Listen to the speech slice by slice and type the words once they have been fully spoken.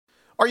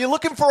Are you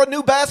looking for a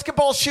new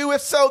basketball shoe?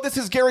 If so, this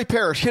is Gary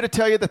Parrish here to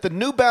tell you that the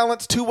New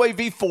Balance 2-Way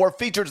V4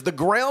 features the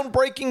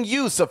groundbreaking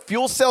use of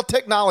fuel cell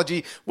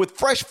technology with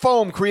fresh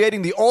foam,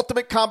 creating the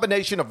ultimate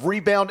combination of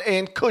rebound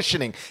and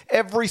cushioning.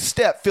 Every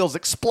step feels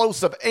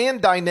explosive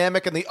and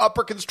dynamic, and the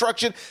upper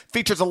construction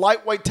features a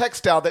lightweight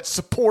textile that's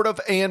supportive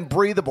and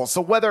breathable.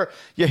 So whether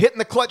you're hitting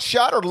the clutch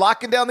shot or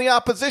locking down the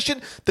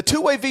opposition, the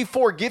 2-Way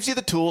V4 gives you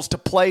the tools to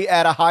play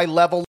at a high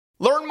level.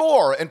 Learn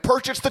more and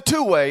purchase the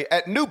 2-Way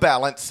at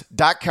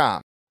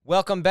newbalance.com.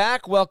 Welcome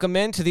back. Welcome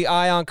into the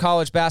Eye on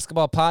College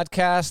Basketball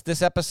Podcast.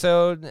 This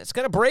episode, it's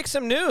going to break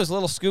some news. A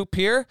little scoop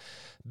here.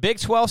 Big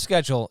 12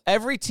 schedule.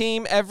 Every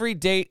team, every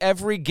date,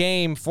 every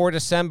game for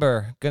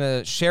December. Going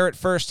to share it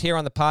first here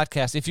on the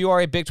podcast. If you are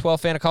a Big 12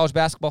 fan, a college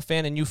basketball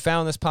fan, and you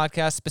found this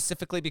podcast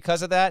specifically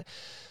because of that,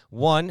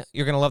 1,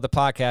 you're going to love the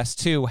podcast.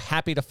 2,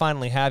 happy to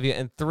finally have you.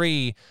 And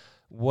 3,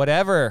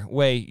 whatever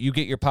way you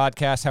get your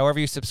podcast, however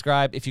you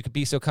subscribe, if you could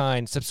be so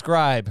kind,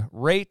 subscribe,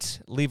 rate,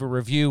 leave a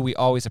review. We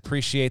always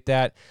appreciate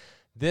that.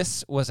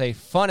 This was a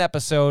fun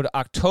episode.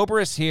 October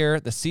is here.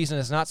 The season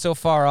is not so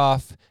far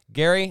off.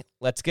 Gary,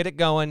 let's get it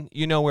going.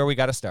 You know where we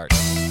got to start.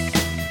 Hey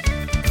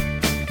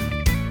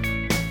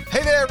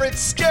there,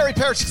 it's Gary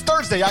Parrish. It's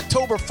Thursday,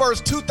 October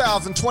 1st,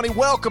 2020.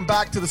 Welcome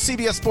back to the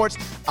CBS Sports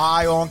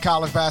Eye on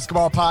College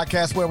Basketball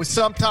Podcast, where we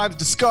sometimes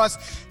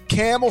discuss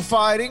camel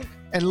fighting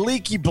and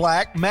leaky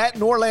black. Matt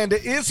Norlander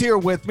is here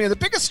with me. And the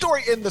biggest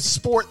story in the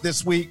sport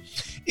this week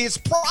is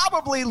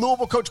probably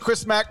Louisville coach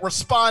Chris Mack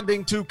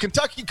responding to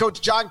Kentucky coach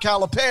John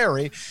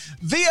Calipari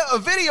via a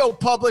video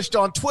published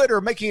on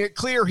Twitter, making it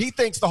clear he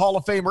thinks the Hall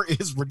of Famer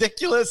is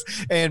ridiculous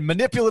and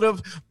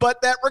manipulative,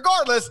 but that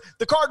regardless,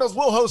 the Cardinals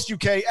will host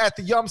UK at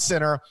the Yum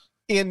Center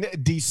in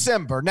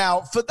December.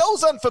 Now, for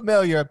those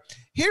unfamiliar,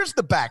 here's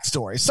the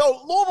backstory.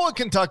 So Louisville and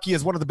Kentucky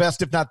is one of the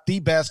best, if not the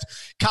best,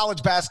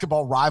 college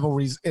basketball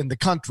rivalries in the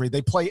country.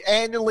 They play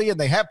annually, and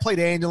they have played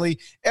annually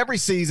every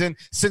season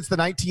since the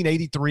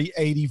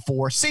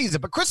 1983-84 season.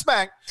 But Chris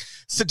Mack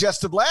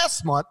suggested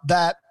last month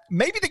that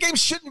maybe the game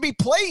shouldn't be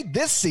played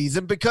this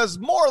season because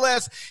more or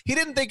less he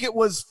didn't think it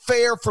was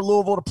fair for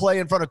Louisville to play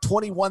in front of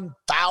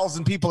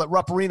 21,000 people at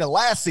Rupp Arena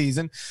last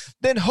season,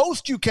 then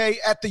host UK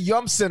at the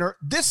Yum Center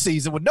this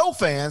season with no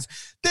fans,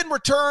 then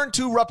return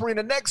to Rupp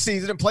Arena next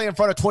season and play in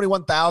front of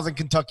 21,000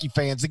 Kentucky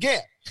fans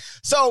again.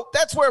 So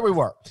that's where we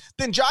were.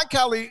 Then John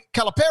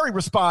Calipari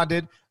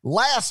responded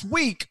last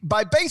week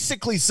by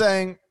basically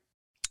saying,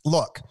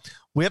 look,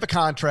 we have a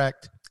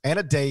contract and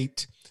a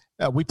date.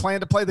 We plan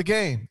to play the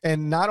game,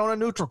 and not on a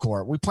neutral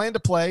court. We plan to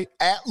play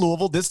at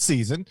Louisville this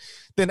season,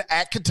 then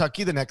at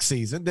Kentucky the next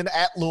season, then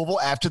at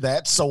Louisville after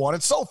that, so on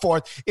and so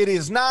forth. It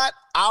is not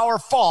our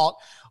fault.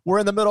 We're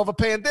in the middle of a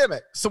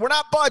pandemic, so we're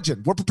not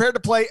budging. We're prepared to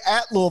play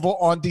at Louisville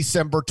on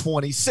December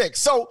 26th.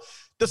 So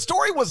the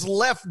story was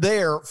left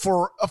there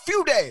for a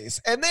few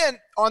days, and then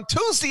on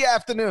Tuesday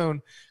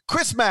afternoon,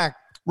 Chris Mack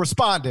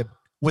responded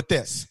with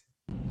this.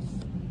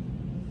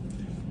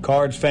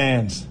 Cards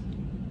fans,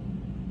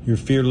 your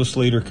fearless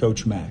leader,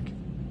 Coach Mack.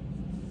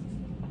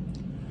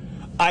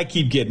 I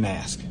keep getting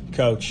asked,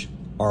 Coach,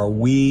 are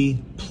we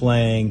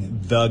playing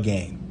the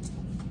game?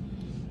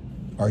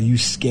 Are you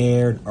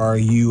scared? Are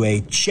you a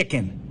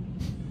chicken?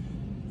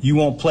 You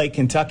won't play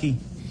Kentucky?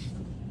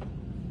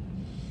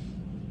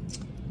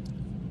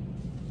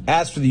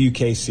 As for the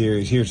UK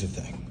series, here's the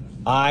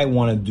thing. I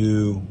want to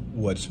do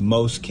what's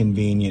most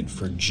convenient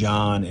for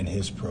John and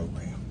his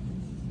program.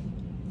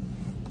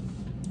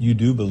 You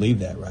do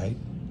believe that, right?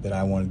 That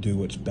I want to do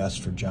what's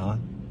best for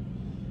John?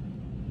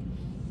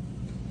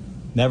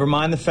 Never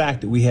mind the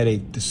fact that we had a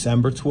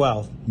December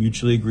 12th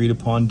mutually agreed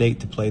upon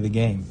date to play the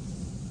game.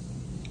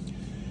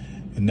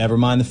 And never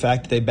mind the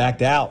fact that they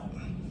backed out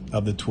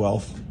of the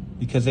 12th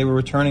because they were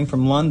returning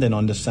from London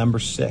on December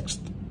 6th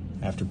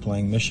after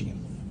playing Michigan.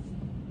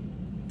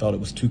 Thought it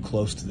was too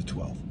close to the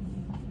 12th.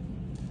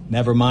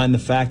 Never mind the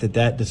fact that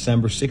that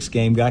December 6th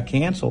game got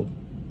canceled.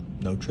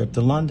 No trip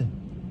to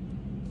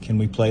London. Can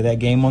we play that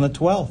game on the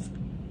 12th?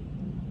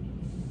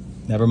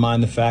 Never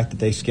mind the fact that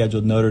they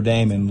scheduled Notre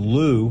Dame in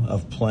lieu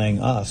of playing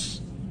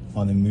us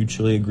on the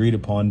mutually agreed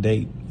upon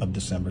date of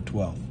December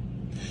 12th.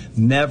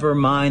 Never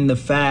mind the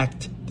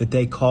fact that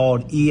they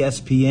called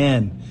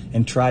ESPN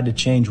and tried to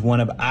change one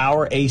of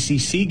our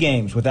ACC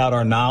games without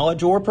our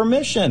knowledge or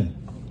permission.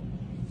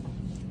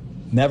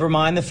 Never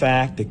mind the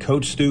fact that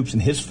Coach Stoops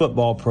and his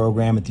football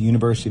program at the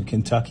University of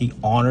Kentucky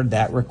honored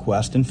that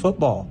request in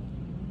football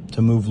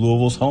to move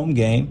Louisville's home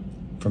game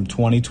from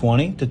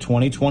 2020 to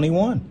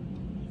 2021.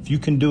 If you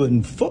can do it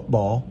in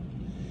football,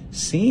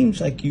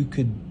 seems like you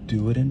could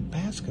do it in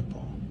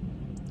basketball.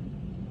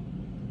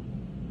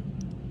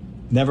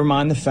 Never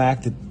mind the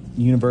fact that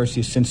the University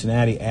of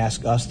Cincinnati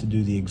asked us to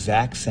do the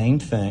exact same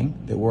thing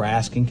that we're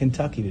asking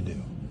Kentucky to do.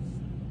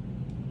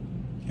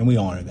 And we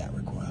honored that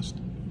request.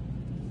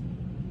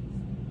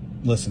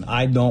 Listen,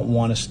 I don't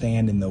want to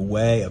stand in the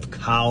way of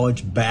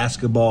college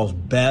basketball's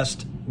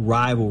best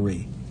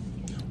rivalry.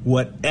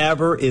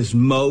 Whatever is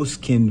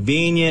most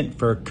convenient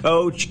for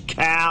Coach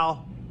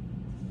Cal,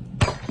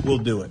 we'll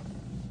do it.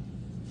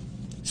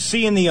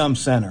 See you in the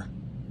Center.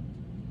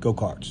 Go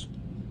Cards.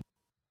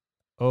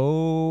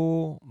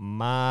 Oh,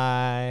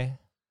 my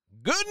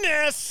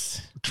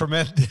goodness.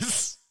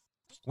 Tremendous.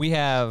 We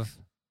have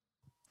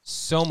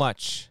so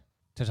much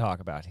to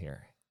talk about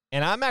here.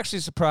 And I'm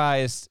actually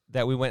surprised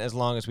that we went as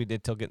long as we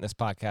did till getting this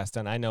podcast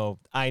done. I know,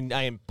 I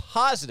am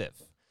positive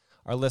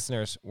our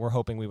listeners were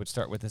hoping we would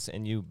start with this,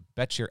 and you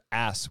bet your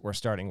ass we're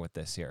starting with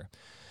this here.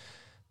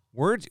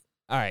 All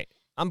right,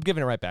 I'm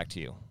giving it right back to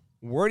you.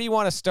 Where do you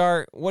want to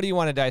start? What do you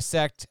want to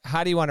dissect?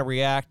 How do you want to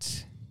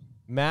react?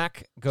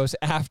 Mack goes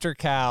after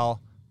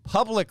Cal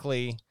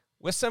publicly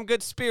with some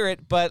good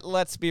spirit, but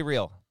let's be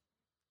real.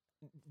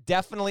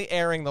 Definitely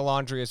airing the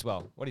laundry as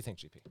well. What do you think,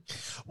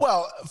 GP?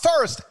 Well,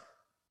 first,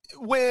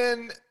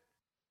 when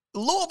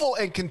Louisville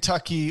and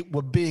Kentucky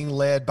were being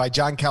led by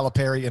John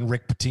Calipari and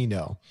Rick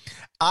Pitino,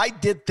 I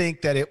did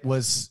think that it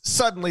was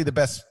suddenly the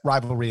best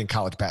rivalry in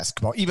college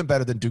basketball, even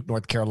better than Duke,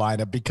 North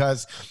Carolina,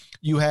 because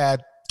you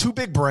had two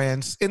big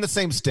brands in the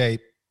same state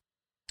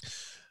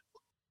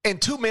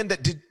and two men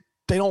that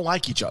they don't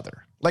like each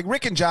other. Like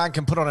Rick and John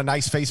can put on a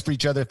nice face for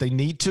each other if they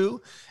need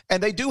to,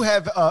 and they do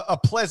have a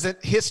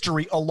pleasant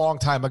history a long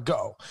time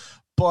ago.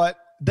 But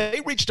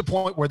they reached a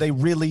point where they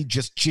really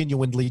just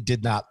genuinely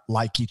did not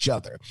like each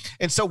other.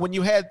 And so when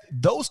you had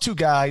those two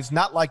guys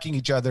not liking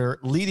each other,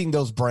 leading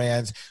those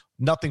brands,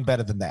 nothing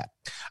better than that.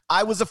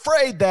 I was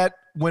afraid that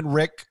when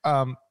Rick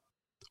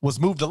was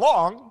moved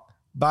along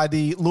by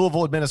the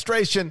Louisville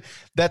administration,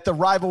 that the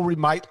rivalry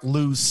might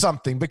lose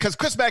something, because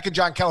Chris Mack and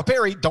John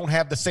Calipari don't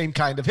have the same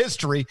kind of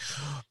history.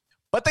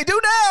 But they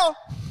do now,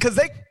 because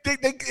they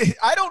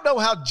I don't know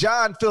how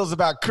John feels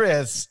about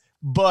Chris,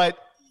 but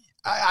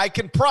I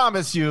can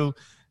promise you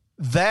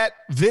that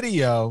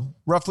video,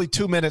 roughly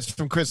 2 minutes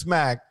from Chris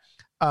Mack,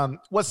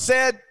 was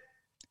said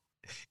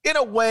in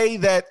a way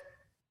that,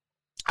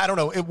 I don't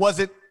know, it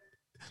wasn't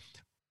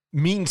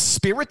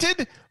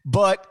mean-spirited,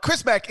 but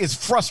Chris Mack is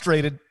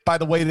frustrated by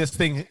the way this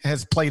thing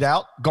has played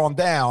out, gone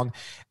down.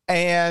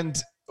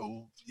 And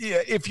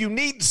yeah, if you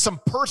need some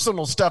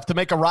personal stuff to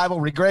make a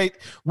rivalry great,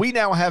 we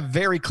now have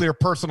very clear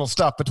personal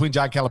stuff between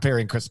John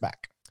Calipari and Chris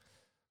Mack.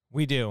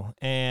 We do,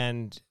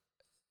 and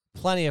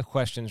plenty of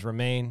questions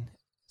remain.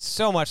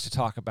 So much to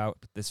talk about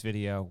with this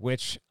video,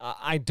 which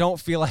I don't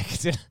feel like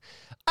it's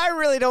I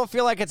really don't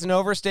feel like it's an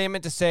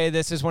overstatement to say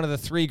this is one of the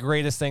three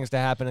greatest things to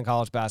happen in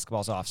college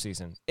basketball's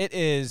offseason. It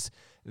is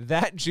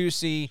that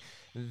juicy,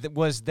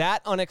 was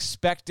that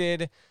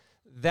unexpected,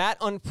 that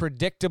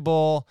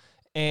unpredictable,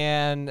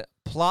 and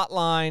plot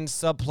lines,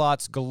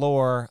 subplots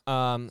galore.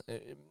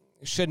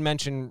 Should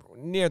mention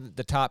near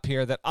the top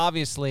here that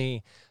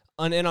obviously,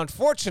 and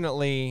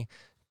unfortunately,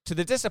 to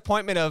the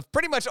disappointment of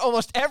pretty much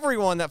almost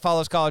everyone that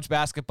follows college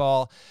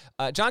basketball,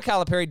 John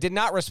Calipari did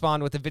not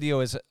respond with a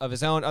video of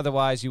his own.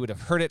 Otherwise, you would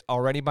have heard it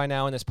already by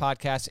now in this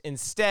podcast.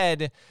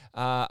 Instead,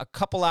 a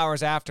couple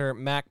hours after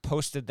Mack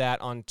posted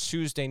that on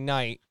Tuesday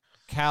night,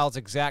 Cal's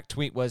exact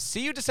tweet was,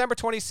 "See you December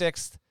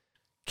 26th.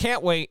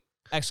 Can't wait!" !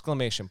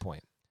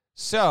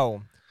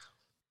 So,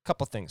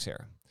 couple things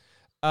here.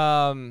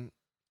 So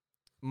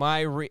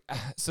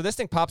this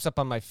thing pops up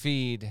on my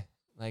feed.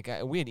 Like,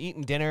 we had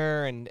eaten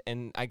dinner,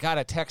 and I got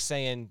a text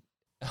saying,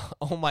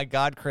 "Oh my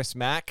God, Chris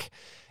Mack,"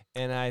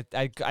 and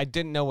I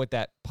didn't know what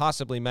that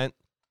possibly meant.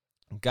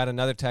 Got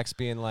another text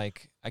being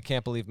like, "I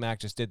can't believe Mack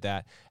just did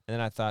that," and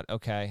then I thought,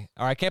 okay,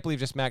 or I can't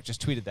believe Mack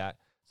just tweeted that.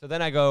 So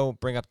then I go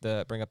bring up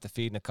the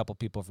feed, and a couple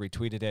people have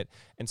retweeted it,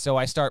 and so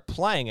I start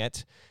playing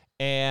it,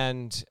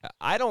 and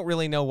I don't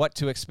really know what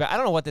to expect. I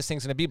don't know what this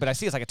thing's going to be, but I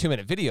see it's like a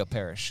 2-minute video,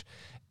 Parrish,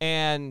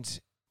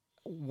 and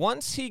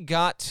once he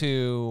got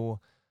to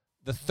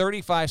the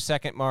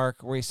 35-second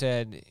mark where he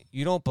said,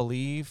 "You don't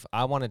believe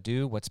I want to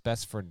do what's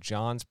best for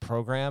John's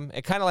program,"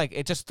 it kind of like,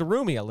 it just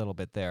threw me a little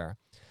bit there.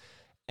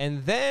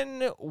 And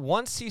then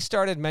once he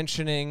started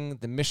mentioning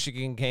the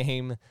Michigan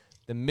game,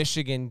 the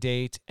Michigan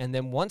date, and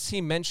then once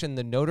he mentioned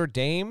the Notre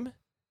Dame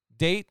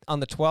date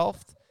on the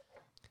 12th,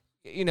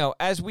 you know,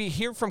 as we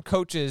hear from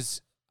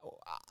coaches,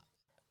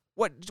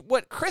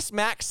 what Chris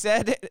Mack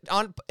said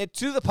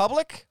to the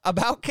public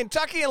about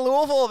Kentucky and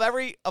Louisville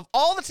of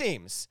all the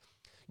teams,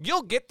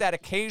 you'll get that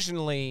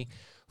occasionally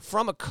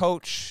from a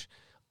coach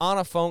on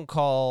a phone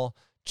call,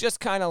 just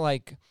kind of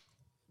like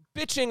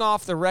bitching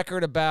off the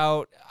record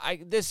about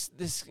this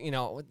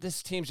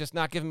team's just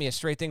not giving me a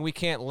straight thing. We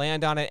can't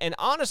land on it. And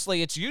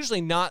honestly, it's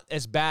usually not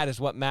as bad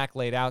as what Mack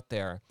laid out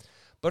there.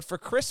 But for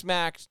Chris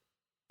Mack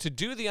to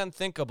do the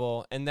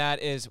unthinkable, and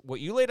that is what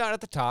you laid out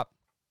at the top,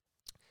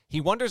 he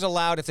wonders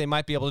aloud if they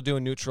might be able to do a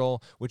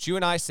neutral, which you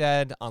and I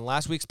said on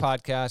last week's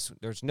podcast.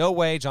 There's no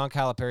way John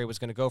Calipari was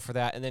going to go for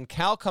that. And then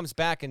Cal comes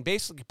back and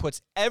basically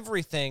puts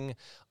everything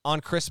on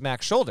Chris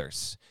Mack's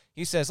shoulders.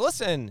 He says,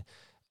 "Listen,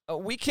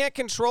 we can't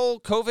control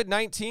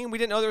COVID-19. We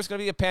didn't know there was going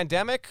to be a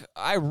pandemic.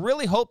 I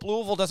really hope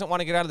Louisville doesn't want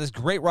to get out of this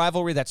great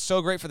rivalry that's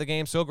so great for the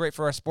game, so great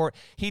for our sport."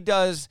 He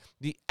does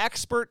the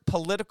expert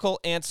political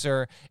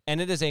answer, and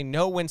it is a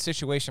no-win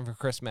situation for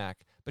Chris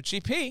Mack. But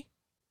GP,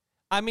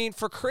 I mean,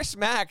 for Chris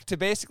Mack to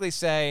basically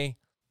say,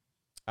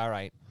 "All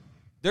right,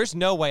 there's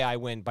no way I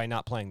win by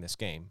not playing this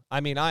game.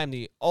 I mean, I am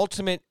the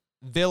ultimate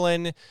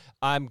villain.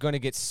 I'm going to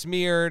get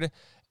smeared.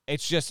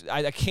 It's just,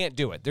 I can't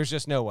do it. There's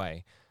just no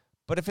way.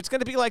 But if it's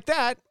going to be like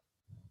that,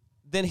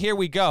 then here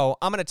we go.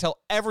 I'm going to tell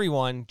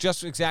everyone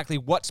just exactly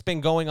what's been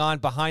going on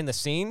behind the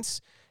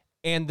scenes,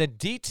 and the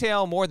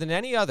detail more than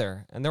any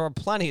other, and there are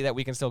plenty that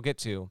we can still get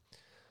to,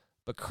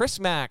 but Chris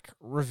Mack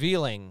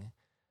revealing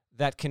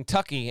that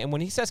Kentucky, and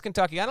when he says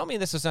Kentucky, I don't mean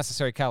this was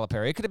necessarily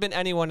Calipari. It could have been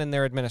anyone in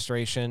their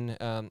administration,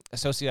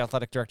 associate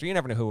athletic director. You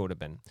never know who it would have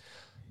been.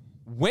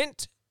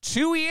 Went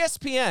to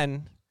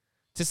ESPN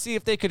to see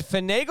if they could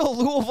finagle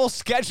Louisville's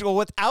schedule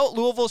without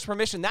Louisville's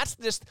permission.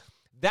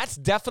 That's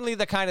definitely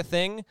the kind of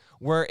thing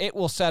where it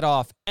will set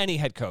off any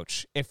head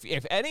coach.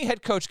 If any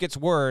head coach gets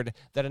word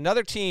that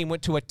another team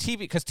went to a TV,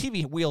 because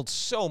TV wields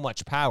so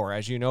much power,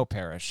 as you know,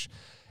 Parrish,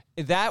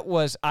 that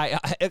was,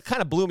 it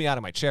kind of blew me out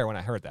of my chair when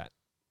I heard that.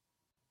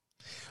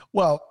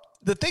 Well,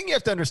 the thing you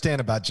have to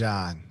understand about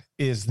John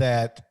is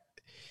that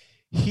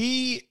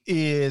he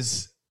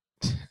is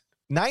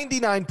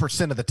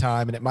 99% of the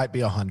time, and it might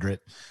be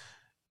 100,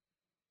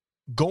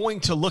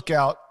 going to look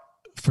out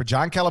for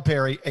John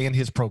Calipari and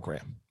his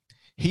program.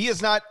 He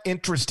is not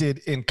interested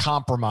in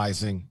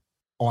compromising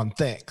on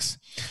things.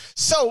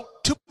 So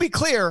to be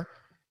clear,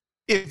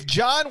 if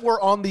John were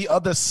on the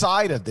other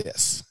side of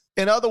this,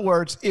 in other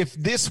words, if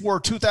this were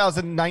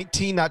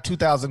 2019, not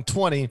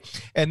 2020,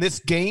 and this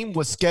game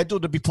was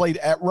scheduled to be played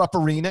at Rupp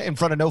Arena in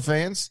front of no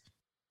fans,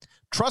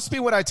 trust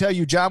me when I tell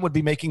you, John would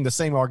be making the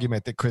same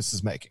argument that Chris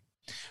is making,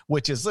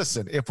 which is,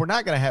 listen, if we're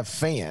not going to have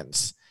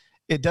fans,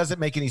 it doesn't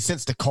make any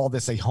sense to call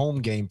this a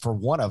home game for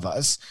one of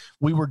us.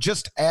 We were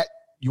just at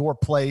your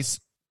place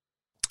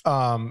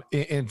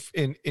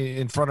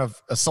in front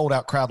of a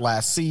sold-out crowd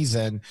last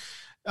season.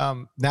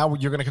 Now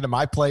you're going to come to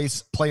my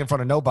place, play in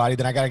front of nobody.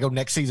 Then I got to go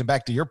next season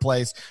back to your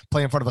place,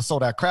 play in front of a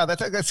sold-out crowd.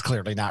 That's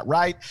clearly not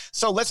right.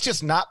 So let's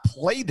just not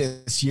play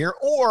this year,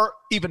 or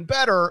even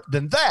better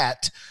than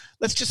that,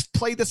 let's just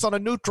play this on a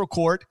neutral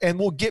court, and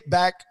we'll get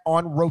back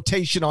on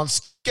rotation on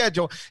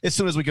schedule as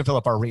soon as we can fill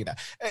up our arena.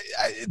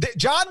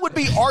 John would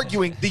be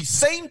arguing the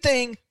same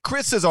thing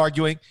Chris is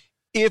arguing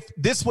if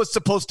this was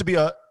supposed to be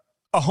a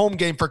home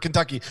game for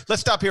Kentucky.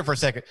 Let's stop here for a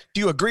second.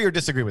 Do you agree or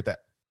disagree with that?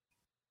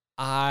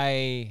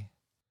 I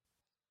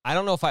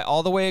don't know if I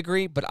all the way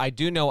agree, but I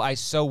do know I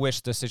so wish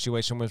the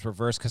situation was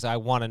reversed because I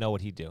want to know what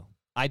he'd do.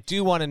 I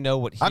do want to know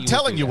what he would do. I'm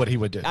telling you what he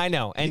would do. I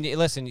know. And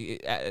listen,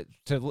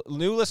 to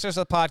new listeners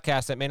of the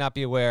podcast that may not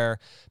be aware,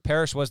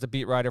 Parrish was the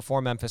beat writer for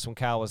Memphis when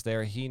Cal was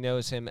there. He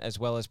knows him as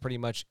well as pretty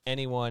much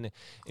anyone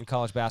in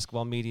college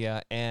basketball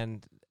media.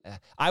 And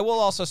I will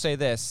also say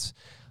this.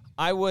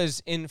 I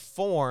was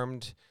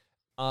informed,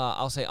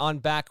 I'll say on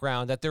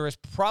background, that there is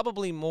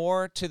probably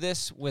more to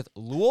this with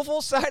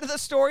Louisville's side of the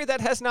story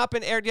that has not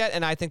been aired yet,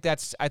 and I think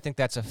that's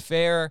a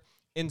fair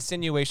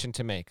insinuation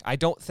to make. I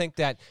don't think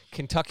that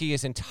Kentucky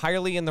is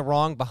entirely in the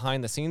wrong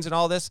behind the scenes in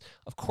all this.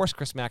 Of course,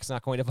 Chris Mack's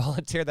not going to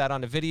volunteer that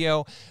on a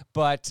video,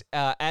 but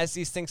as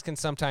these things can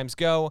sometimes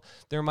go,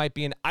 there might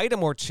be an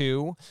item or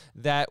two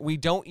that we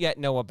don't yet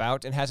know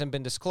about and hasn't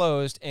been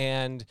disclosed,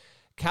 and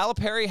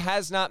Calipari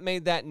has not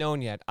made that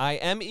known yet. I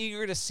am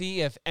eager to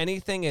see if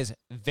anything is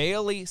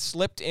veilly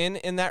slipped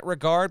in that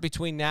regard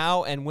between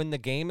now and when the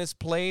game is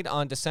played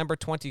on December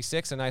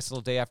 26th, a nice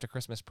little day after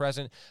Christmas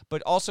present.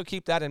 But also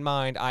keep that in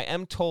mind. I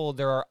am told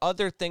there are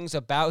other things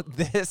about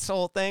this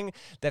whole thing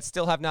that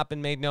still have not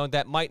been made known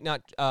that might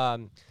not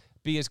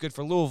be as good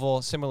for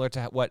Louisville, similar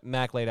to what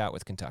Mack laid out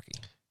with Kentucky.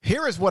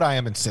 Here is what I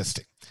am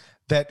insisting,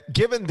 that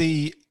given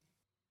the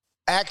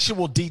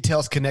actual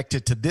details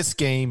connected to this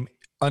game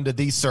under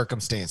these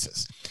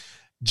circumstances,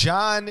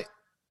 John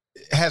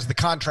has the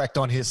contract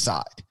on his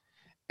side,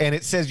 and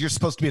it says you're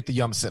supposed to be at the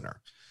Yum Center.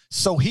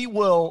 So he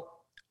will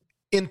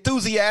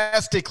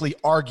enthusiastically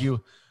argue,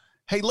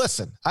 hey,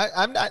 listen,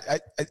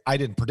 I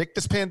didn't predict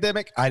this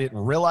pandemic. I didn't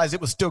realize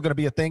it was still going to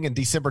be a thing in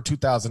December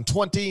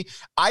 2020.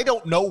 I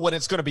don't know when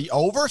it's going to be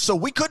over. So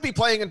we could be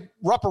playing in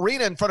Rupp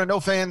Arena in front of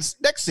no fans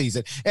next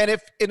season. And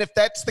if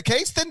that's the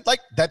case, then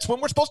that's when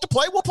we're supposed to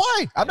play. We'll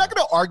play. I'm not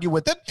going to argue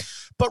with it.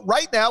 But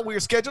right now we are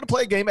scheduled to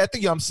play a game at the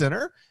Yum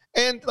Center.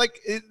 And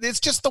it's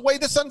just the way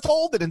this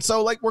unfolded. And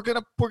so we're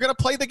going to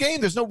play the game.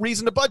 There's no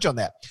reason to budge on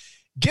that.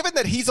 Given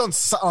that he's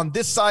on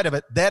this side of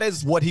it, that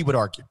is what he would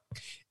argue.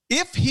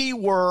 If he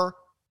were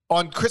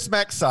on Chris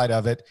Mack's side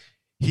of it,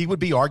 he would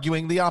be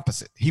arguing the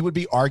opposite. He would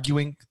be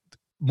arguing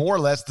more or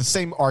less the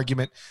same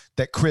argument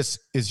that Chris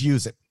is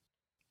using.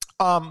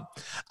 I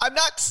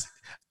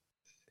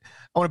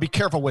want to be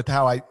careful with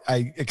how I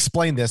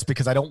explain this,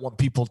 because I don't want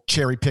people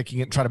cherry picking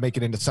it and trying to make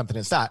it into something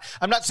it's not.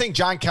 I'm not saying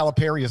John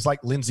Calipari is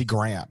like Lindsey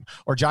Graham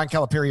or John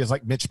Calipari is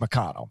like Mitch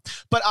McConnell,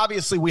 but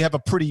obviously we have a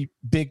pretty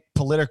big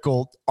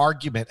political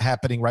argument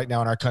happening right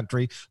now in our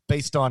country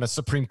based on a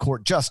Supreme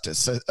Court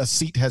justice. A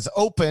seat has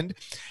opened,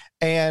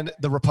 and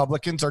the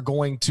Republicans are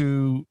going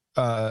to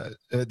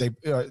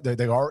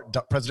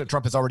President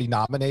Trump has already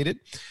nominated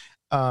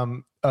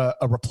a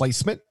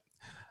replacement.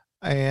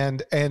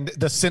 And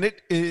the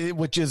Senate,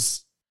 which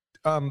is,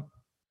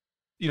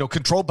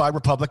 controlled by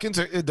Republicans,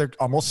 they're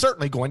almost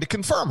certainly going to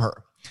confirm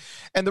her.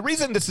 And the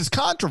reason this is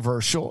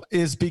controversial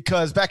is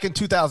because back in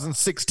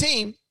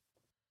 2016,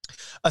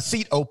 a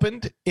seat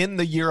opened in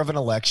the year of an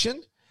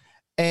election.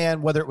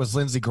 And whether it was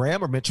Lindsey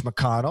Graham or Mitch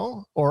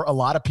McConnell or a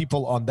lot of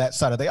people on that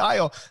side of the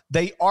aisle,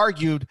 they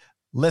argued,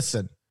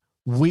 listen,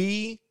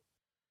 we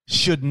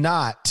should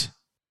not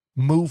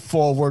move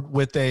forward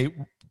with a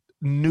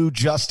new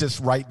justice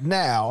right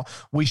now.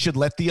 We should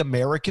let the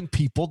American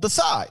people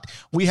decide.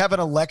 We have an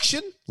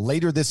election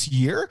later this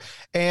year,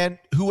 and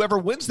whoever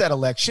wins that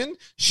election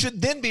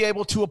should then be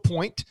able to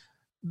appoint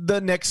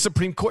the next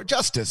Supreme Court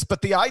justice.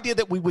 But the idea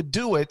that we would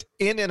do it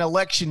in an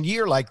election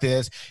year like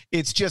this,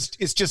 it's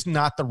just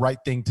not the right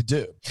thing to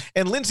do.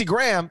 And Lindsey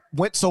Graham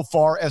went so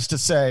far as to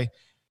say,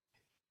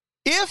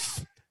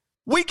 if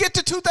we get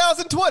to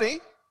 2020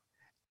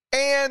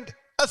 and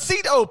a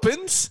seat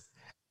opens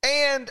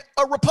and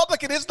a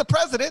Republican is the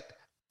president,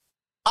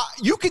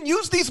 you can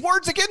use these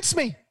words against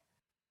me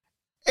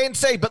and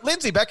say, but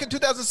Lindsey, back in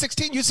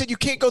 2016, you said you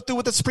can't go through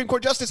with the Supreme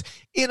Court justice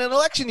in an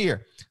election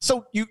year.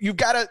 So you've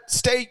got to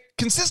stay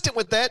consistent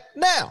with that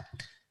now.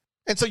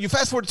 And so you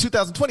fast forward to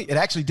 2020, it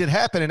actually did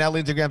happen. And now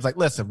Lindsey Graham's like,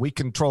 listen, we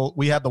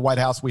have the White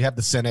House, we have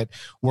the Senate,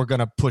 we're going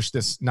to push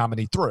this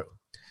nominee through.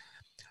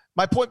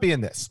 My point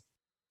being this,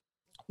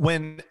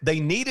 when they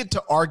needed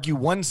to argue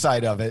one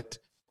side of it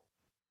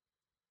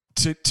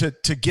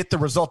to get the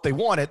result they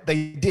wanted,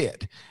 they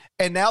did.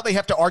 And now they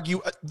have to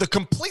argue the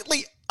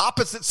completely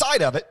opposite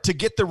side of it to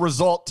get the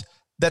result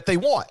that they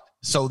want.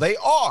 So they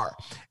are.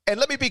 And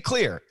let me be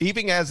clear,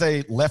 even as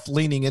a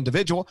left-leaning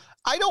individual,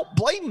 I don't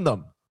blame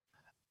them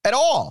at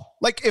all.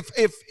 Like if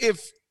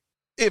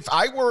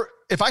I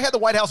had the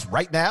White House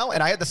right now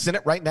and I had the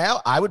Senate right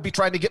now, I would be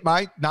trying to get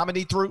my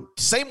nominee through.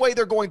 Same way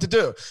they're going to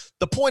do.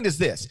 The point is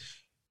this.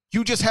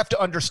 You just have to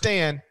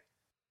understand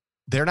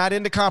they're not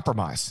into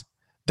compromise.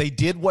 They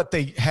did what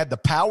they had the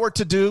power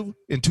to do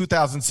in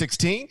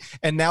 2016,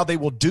 and now they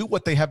will do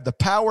what they have the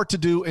power to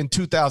do in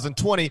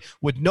 2020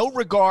 with no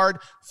regard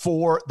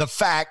for the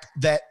fact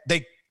that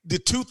the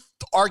two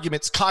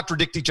arguments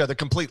contradict each other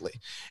completely.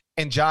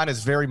 And John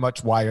is very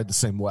much wired the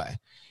same way.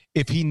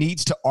 If he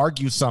needs to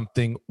argue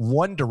something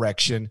one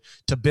direction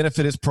to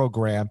benefit his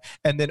program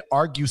and then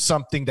argue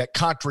something that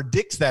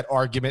contradicts that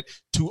argument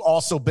to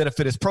also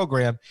benefit his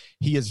program,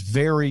 he is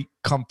very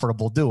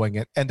comfortable doing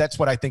it. And that's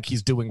what I think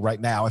he's doing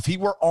right now. If he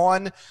were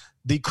on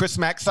the Chris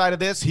Mack side of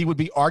this, he would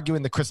be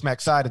arguing the Chris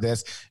Mack side of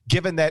this.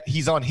 Given that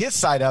he's on his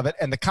side of it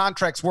and the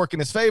contracts work in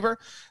his favor,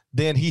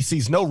 then he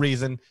sees no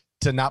reason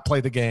to not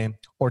play the game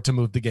or to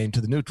move the game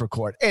to the neutral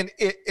court. And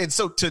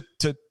so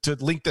to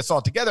link this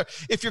all together,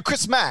 if you're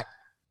Chris Mack,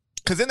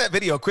 because in that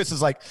video, Chris is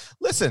like,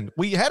 listen,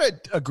 we had an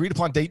agreed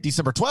upon date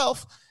December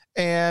 12th,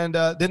 and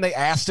then they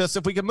asked us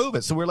if we could move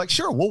it. So we're like,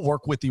 sure, we'll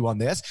work with you on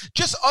this.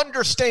 Just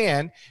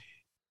understand,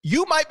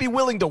 you might be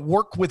willing to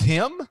work with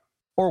him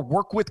or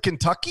work with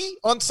Kentucky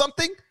on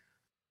something,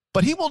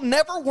 but he will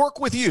never work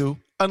with you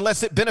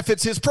unless it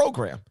benefits his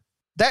program.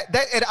 I'm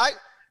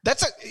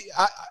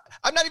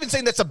not even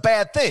saying that's a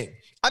bad thing.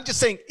 I'm just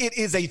saying it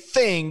is a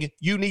thing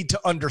you need to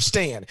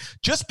understand.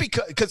 Just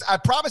because I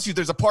promise you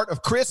there's a part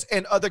of Chris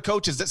and other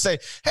coaches that say,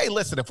 hey,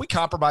 listen, if we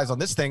compromise on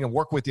this thing and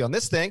work with you on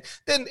this thing,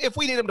 then if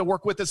we need him to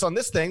work with us on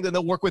this thing, then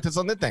they'll work with us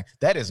on this thing.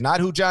 That is not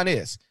who John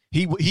is.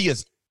 He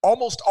is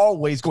almost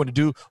always going to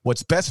do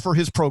what's best for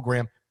his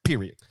program,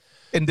 period.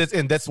 And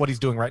that's what he's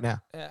doing right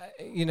now.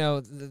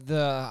 The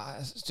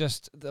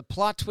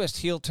plot twist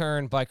heel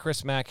turn by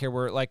Chris Mack here,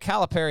 where like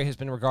Calipari has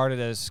been regarded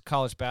as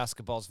college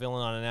basketball's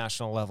villain on a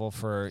national level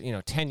for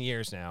 10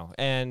 years now,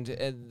 and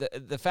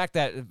the fact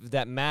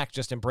that Mack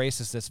just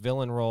embraces this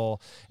villain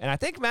role, and I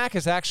think Mack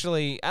is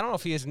actually, I don't know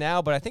if he is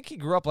now, but I think he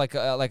grew up like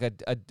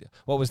a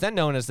what was then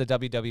known as the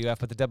WWF,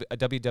 but a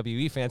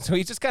WWE fan, so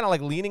he's just kind of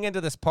like leaning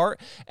into this part,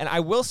 and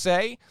I will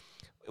say,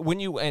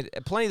 when you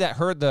plenty that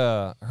heard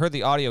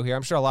the audio here,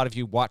 I'm sure a lot of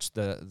you watched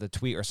the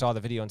tweet or saw the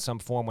video in some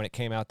form when it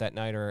came out that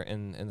night or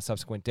in the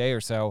subsequent day or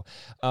so.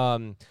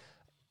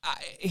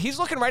 He's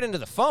looking right into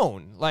the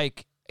phone,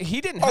 like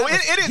he didn't.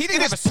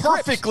 It is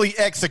perfectly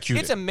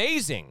executed. It's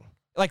amazing.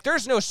 Like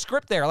there's no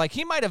script there. Like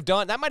he might have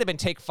done that. Might have been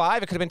take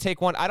 5. It could have been take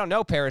 1. I don't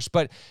know, Parrish,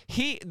 but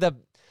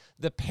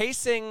the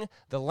pacing,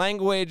 the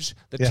language,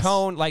 the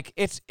tone, like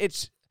it's.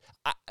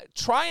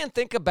 Try and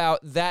think about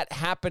that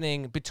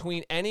happening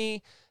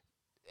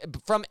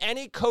from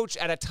any coach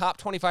at a top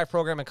 25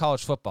 program in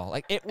college football.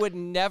 Like, it would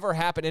never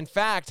happen. In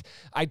fact,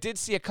 I did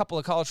see a couple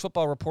of college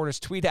football reporters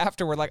tweet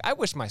afterward, like, I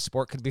wish my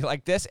sport could be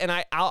like this. And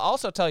I'll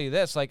also tell you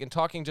this, like, in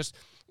talking just,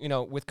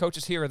 with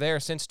coaches here or there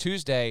since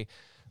Tuesday,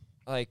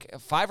 like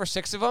 5 or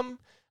 6 of them,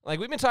 like,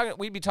 we'd be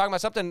talking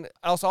about something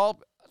else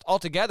all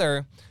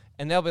together,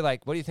 and they'll be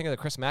like, what do you think of the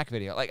Chris Mack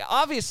video? Like,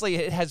 obviously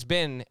it has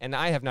been, and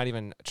I have not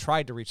even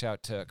tried to reach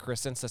out to Chris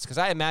since this, because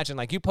I imagine,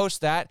 like, you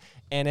post that,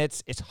 and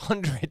it's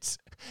hundreds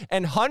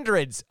and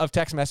hundreds of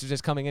text messages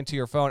coming into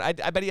your phone. I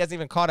bet he hasn't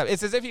even caught up.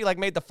 It's as if he, like,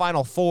 made the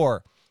Final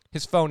Four.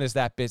 His phone is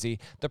that busy.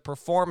 The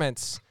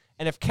performance,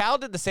 and if Cal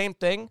did the same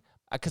thing,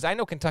 because I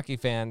know Kentucky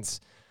fans,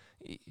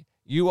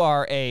 you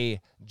are a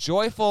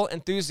joyful,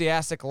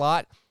 enthusiastic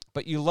lot.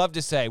 but you love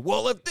to say,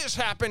 well, if this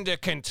happened to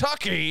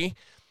Kentucky,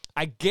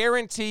 I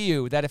guarantee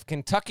you that if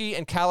Kentucky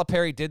and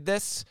Calipari did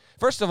this,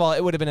 first of all,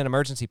 it would have been an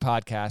emergency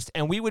podcast,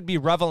 and we would be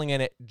reveling in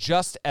it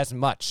just as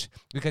much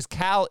because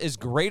Cal is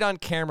great on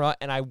camera,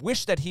 and I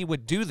wish that he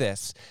would do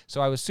this. So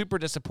I was super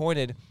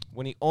disappointed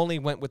when he only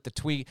went with the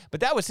tweet.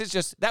 But that was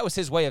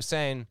his way of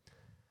saying,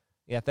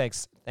 yeah,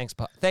 thanks,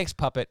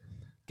 puppet.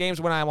 Game's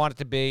when I want it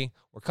to be.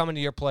 We're coming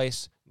to your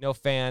place. No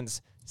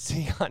fans.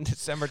 See you on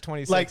December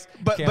 26th.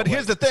 But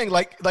here's the thing.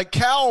 Like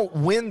Cal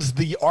wins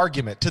the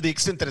argument to the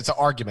extent that it's an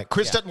argument.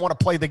 Chris doesn't want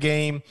to play the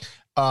game,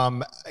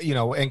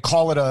 and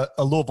call it a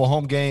Louisville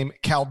home game.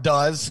 Cal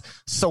does.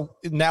 So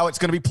now it's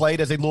going to be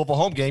played as a Louisville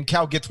home game.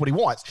 Cal gets what he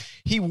wants.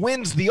 He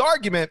wins the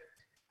argument.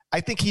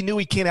 I think he knew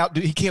he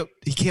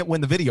can't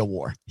win the video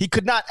war. He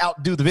could not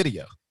outdo the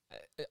video.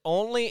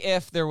 Only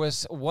if there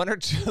was one or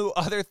two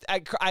other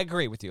I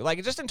agree with you.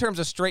 Like, just in terms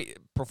of straight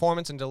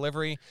performance and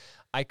delivery,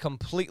 I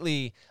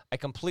completely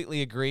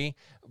agree.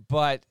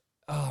 But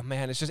oh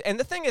man, it's just, and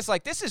the thing is,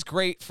 like, this is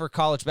great for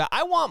college basketball.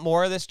 I want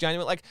more of this,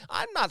 genuine. Like,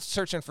 I'm not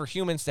searching for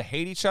humans to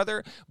hate each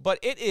other, but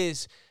it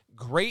is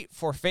great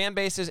for fan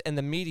bases and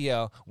the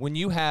media when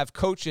you have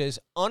coaches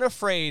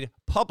unafraid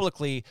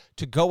publicly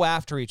to go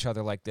after each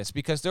other like this,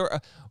 because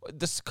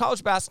this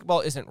college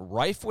basketball isn't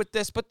rife with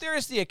this, but there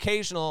is the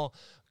occasional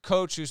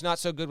coach who's not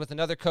so good with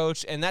another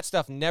coach, and that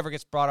stuff never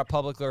gets brought up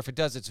publicly, or if it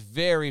does, it's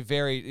very,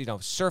 very,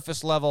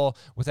 surface level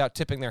without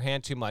tipping their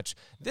hand too much.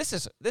 This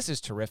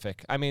is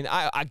terrific. I mean,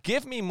 I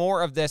give me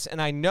more of this,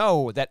 and I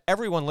know that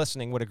everyone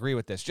listening would agree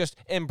with this. Just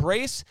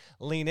embrace,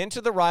 lean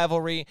into the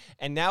rivalry,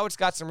 and now it's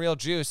got some real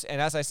juice. And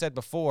as I said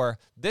before,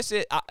 this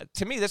is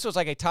to me, this was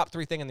like a top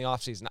 3 thing in the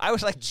offseason. I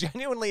was like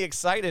genuinely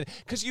excited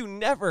because you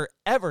never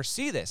ever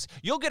see this.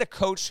 You'll get a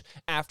coach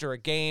after a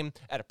game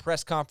at a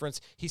press conference.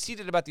 He's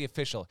heated about the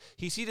official.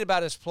 He's heated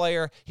about his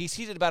player. He's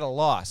heated about a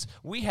loss.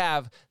 We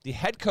have the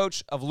head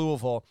coach of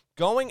Louisville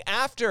going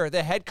after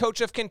the head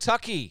coach of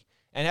Kentucky.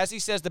 And as he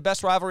says, the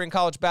best rivalry in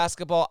college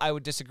basketball, I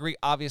would disagree.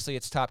 Obviously,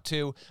 it's top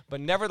 2.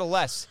 But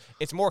nevertheless,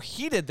 it's more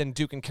heated than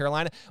Duke and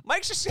Carolina.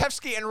 Mike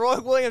Krzyzewski and Roy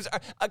Williams.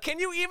 Can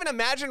you even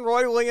imagine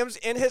Roy Williams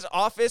in his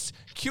office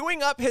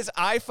queuing up his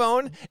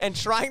iPhone and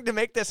trying to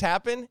make this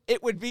happen?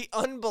 It would be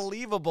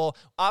unbelievable.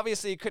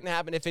 Obviously, it couldn't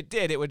happen. If it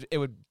did, it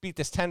would beat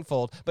this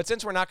tenfold. But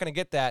since we're not going to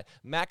get that,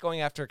 Mack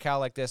going after a Cal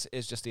like this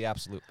is just the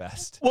absolute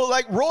best. Well,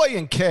 like Roy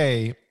and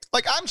Kay,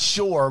 like, I'm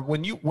sure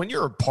when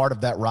you're a part of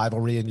that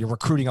rivalry and you're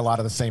recruiting a lot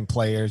of the same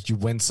players, you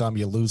win some,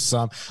 you lose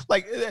some.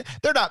 Like,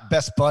 they're not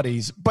best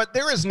buddies, but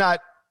there is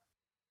not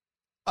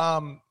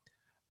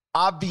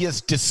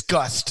obvious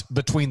disgust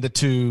between the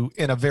two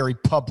in a very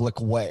public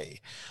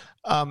way.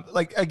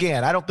 Like,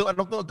 again, I don't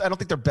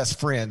think they're best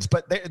friends,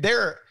 but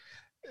they're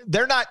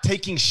not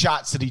taking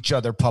shots at each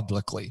other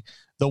publicly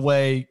the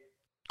way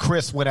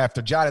Chris went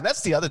after John. And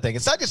that's the other thing.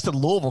 It's not just the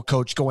Louisville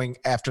coach going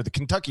after the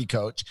Kentucky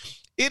coach.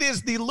 It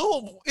is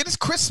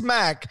Chris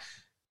Mack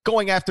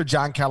going after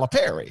John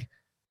Calipari.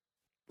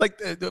 Like,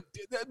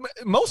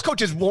 most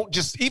coaches won't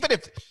just, even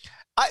if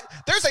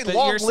there's a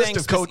long list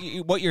of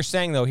coaches. What you're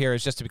saying, though, here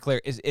is, just to be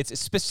clear, is it's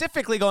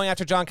specifically going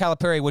after John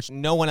Calipari, which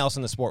no one else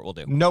in the sport will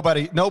do.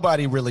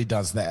 Nobody really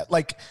does that.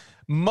 Like,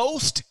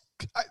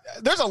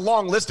 there's a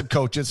long list of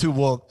coaches who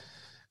will,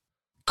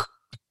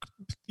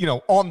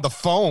 on the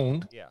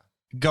phone,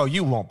 go,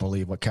 you won't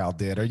believe what Cal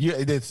did, or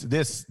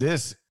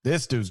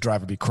this dude's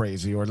driving me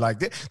crazy, or like,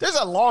 there's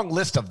a long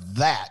list of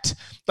that.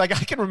 Like,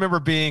 I can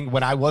remember being,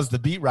 when I was the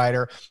beat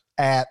writer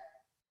at,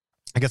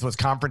 I guess it was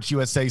Conference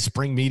USA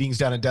spring meetings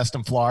down in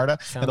Destin, Florida.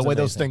 Sounds and the way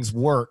amazing. Those things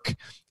work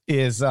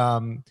is,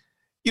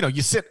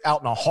 you sit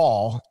out in a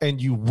hall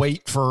and you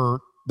wait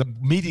for the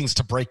meetings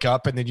to break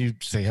up, and then you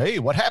say, hey,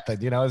 what happened?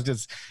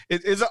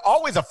 It's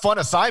always a fun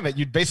assignment.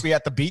 You'd basically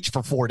at the beach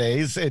for 4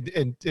 days,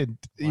 and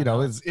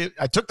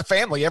I took the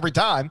family every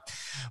time.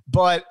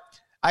 But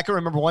I can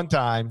remember one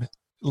time,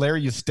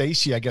 Larry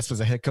Eustace, I guess, was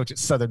a head coach at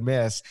Southern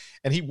Miss,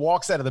 and he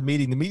walks out of the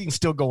meeting's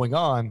still going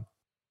on,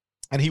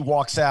 and he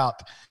walks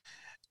out,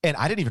 and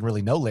I didn't even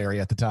really know Larry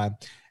at the time.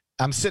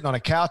 I'm sitting on a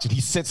couch, and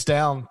he sits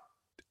down,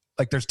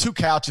 like, there's 2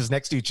 couches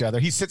next to each other.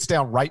 He sits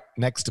down right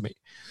next to me.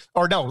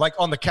 Or no, like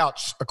on the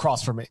couch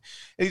across from me.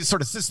 And he just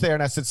sort of sits there,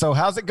 and I said, so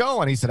how's it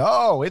going? He said,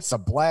 oh, it's a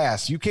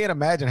blast. You can't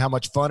imagine how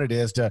much fun it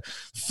is to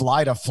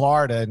fly to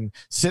Florida and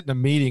sit in a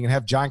meeting and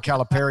have John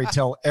Calipari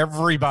tell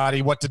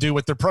everybody what to do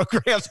with their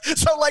programs.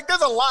 So, like,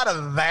 there's a lot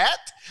of that.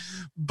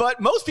 But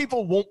most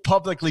people won't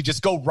publicly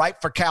just go right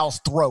for Cal's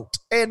throat.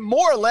 And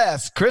more or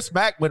less, Chris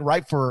Mack went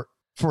right for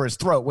his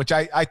throat, which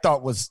I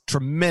thought was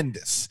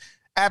tremendous.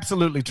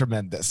 Absolutely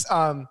tremendous.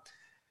 I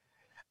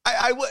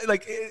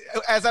like,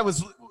 as I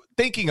was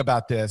thinking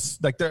about this,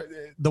 like,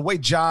 the way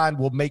John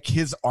will make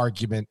his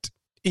argument,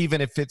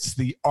 even if it's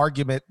the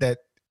argument that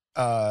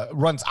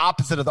runs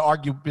opposite of the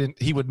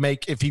argument he would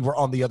make if he were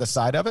on the other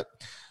side of it.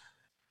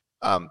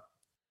 From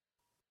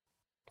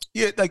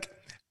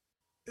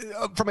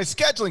a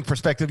scheduling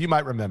perspective, you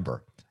might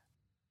remember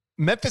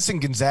Memphis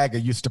and Gonzaga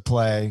used to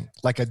play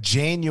like a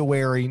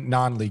January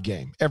non-league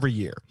game every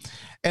year.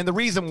 And the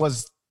reason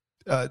was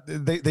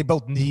they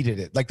both needed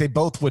it. Like they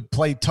both would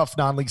play tough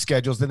non-league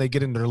schedules. Then they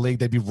get into their league,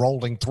 they'd be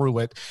rolling through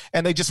it,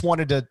 and they just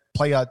wanted to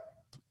play a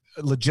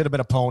legitimate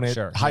opponent,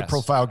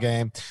 high-profile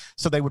game.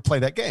 So they would play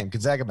that game,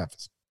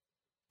 Gonzaga-Memphis.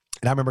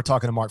 And I remember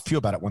talking to Mark Few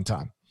about it one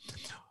time.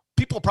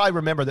 People probably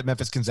remember that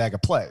Memphis-Gonzaga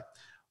played.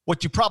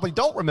 What you probably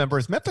don't remember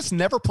is Memphis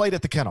never played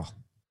at the Kennel.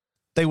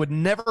 They would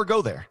never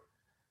go there.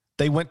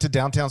 They went to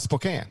downtown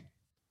Spokane.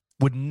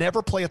 Would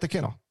never play at the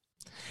Kennel.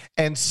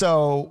 And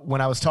so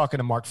when I was talking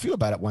to Mark Few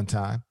about it one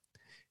time,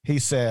 he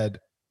said,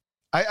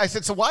 I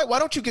said, so why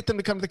don't you get them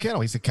to come to the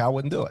Kennel? He said, Cal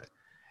wouldn't do it.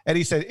 And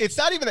he said, it's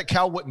not even that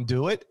Cal wouldn't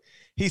do it.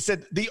 He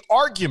said, the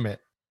argument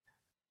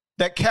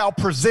that Cal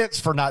presents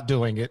for not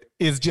doing it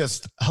is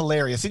just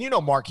hilarious. And you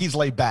know, Mark, he's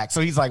laid back. So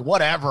he's like,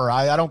 whatever,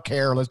 I don't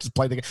care. Let's just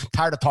play the game.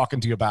 Tired of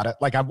talking to you about it.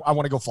 Like, I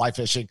want to go fly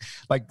fishing.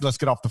 Like, let's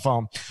get off the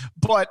phone.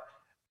 But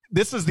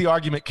this is the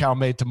argument Cal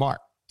made to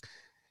Mark.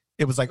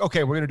 It was like,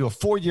 okay, we're going to do a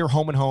 4-year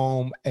home and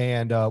home,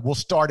 and we'll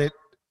start it.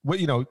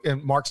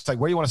 And Mark's like,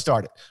 where do you want to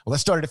start it? Well,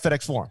 let's start it at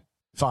FedEx Forum.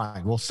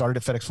 Fine, we'll start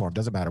it at FedEx Forum.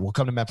 Doesn't matter. We'll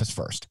come to Memphis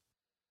first.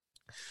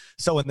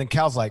 So, and then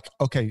Cal's like,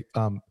 okay,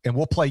 and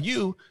we'll play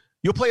you.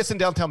 You'll play us in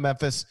downtown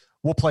Memphis.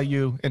 We'll play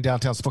you in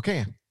downtown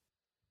Spokane.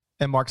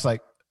 And Mark's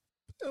like,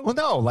 well,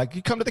 no, like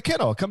you come to the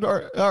Kennel, come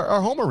to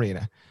our home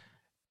arena.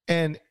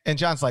 And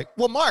John's like,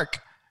 well, Mark,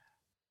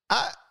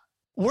 I'm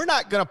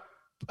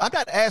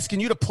not asking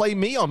you to play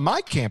me on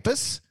my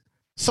campus.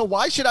 So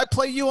why should I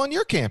play you on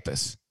your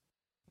campus?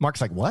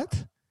 Mark's like, what?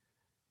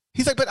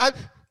 He's like, but I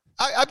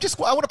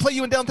want to play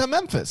you in downtown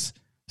Memphis.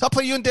 So I'll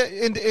play you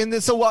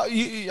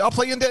I'll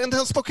play you in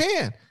downtown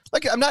Spokane.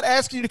 Like, I'm not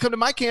asking you to come to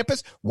my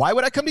campus. Why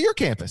would I come to your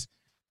campus?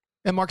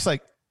 And Mark's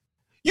like,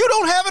 you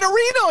don't have an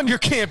arena on your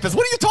campus.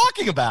 What are you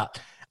talking about?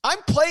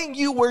 I'm playing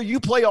you where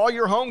you play all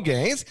your home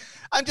games.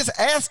 I'm just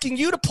asking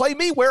you to play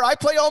me where I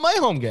play all my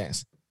home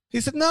games. He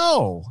said,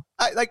 no.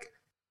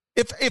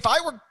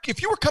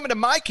 If you were coming to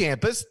my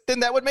campus,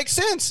 then that would make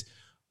sense.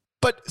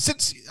 But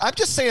since I'm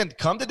just saying,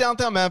 come to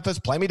downtown Memphis,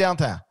 play me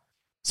downtown.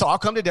 So I'll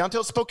come to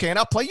downtown Spokane,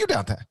 I'll play you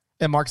downtown.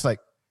 And Mark's like,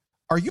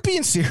 are you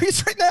being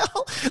serious right now?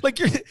 Like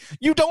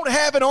you don't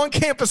have an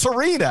on-campus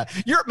arena.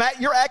 You're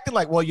acting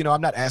like, well,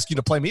 I'm not asking you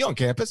to play me on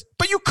campus,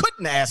 but you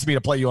couldn't ask me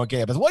to play you on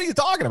campus. What are you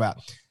talking about?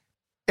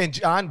 And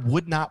John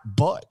would not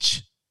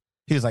budge.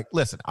 He was like,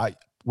 listen,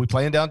 we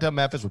play in downtown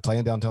Memphis, we play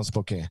in downtown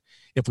Spokane.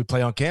 If we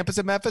play on campus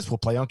at Memphis, we'll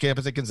play on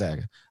campus at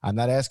Gonzaga. I'm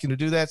not asking you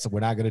to do that, so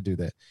we're not going to do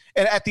that.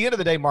 And at the end of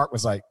the day, Mark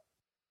was like,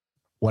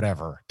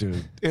 whatever,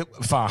 dude,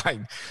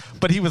 fine.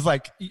 But he was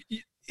like,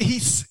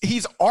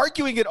 he's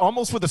arguing it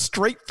almost with a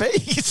straight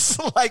face.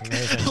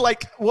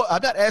 like, well,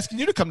 I'm not asking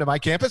you to come to my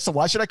campus, so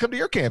why should I come to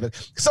your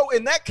campus? So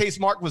in that case,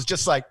 Mark was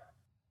just like,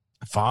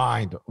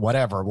 fine,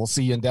 whatever. We'll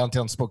see you in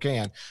downtown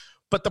Spokane.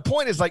 But the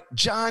point is, like,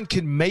 John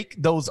can make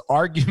those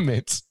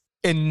arguments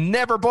and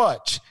never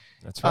budge.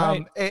 That's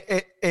right.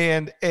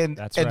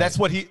 That's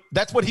what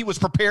he was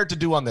prepared to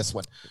do on this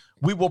one.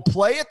 We will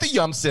play at the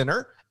Yum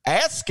Center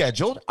as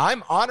scheduled.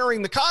 I'm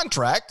honoring the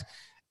contract.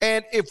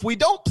 And if we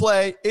don't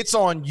play, it's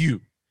on you.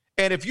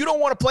 And if you don't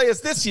want to play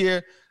us this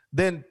year,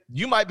 then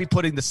you might be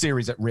putting the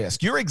series at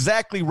risk. You're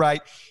exactly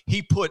right.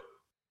 He put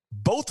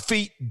both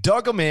feet,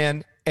 dug them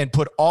in, and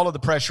put all of the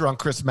pressure on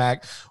Chris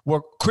Mack,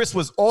 where Chris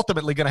was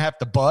ultimately going to have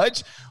to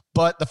budge.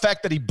 But the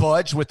fact that he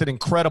budged with an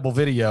incredible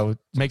video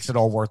makes it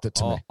all worth it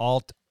to me.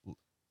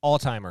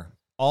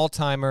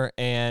 All-timer.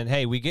 And,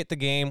 hey, we get the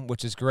game,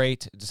 which is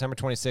great, December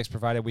 26th,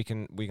 provided we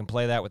can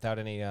play that without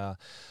any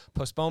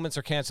postponements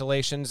or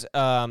cancellations.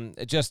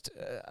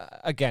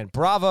 Again,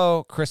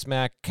 bravo, Chris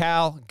Mack.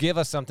 Cal, give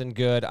us something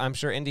good. I'm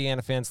sure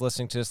Indiana fans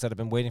listening to us that have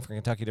been waiting for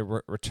Kentucky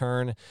to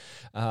return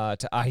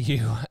to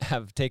IU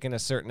have taken a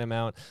certain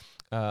amount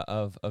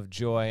of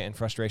joy and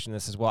frustration in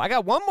this as well. I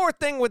got one more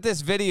thing with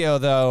this video,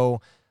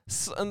 though.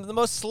 The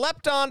most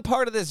slept-on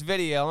part of this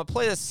video. I'm going to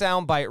play this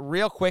soundbite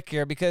real quick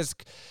here because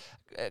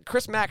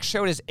Chris Mack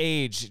showed his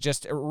age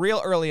just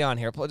real early on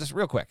here. Just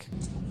real quick.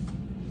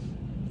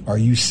 Are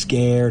you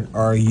scared?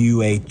 Are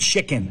you a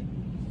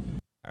chicken?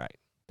 All right.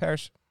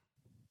 Parrish,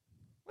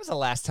 when was the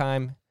last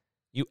time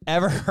you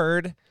ever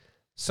heard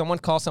someone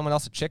call someone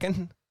else a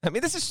chicken? I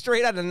mean, this is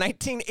straight out of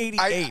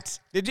 1988.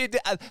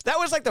 That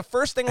was like the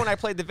first thing when I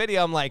played the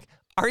video. I'm like,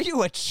 are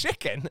you a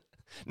chicken?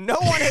 No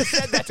one has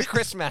said that to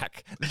Chris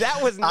Mack.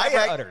 That was never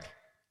uttered.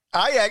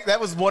 That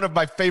was one of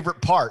my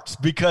favorite parts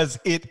because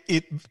you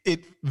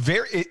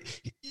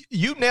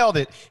nailed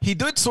it. He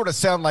did sort of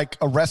sound like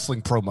a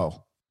wrestling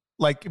promo,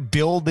 like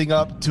building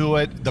up to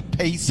it, the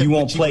pace at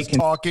which he was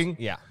talking.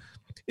 Yeah.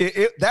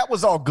 That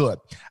was all good.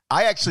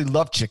 I actually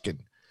love chicken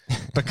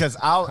because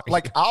I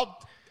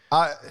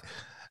got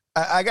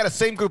a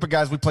same group of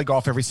guys. We play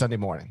golf every Sunday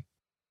morning.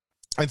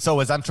 And so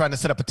as I'm trying to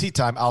set up a tee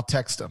time, I'll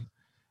text them.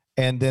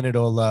 And then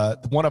it'll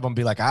one of them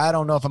be like, I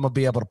don't know if I'm going to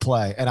be able to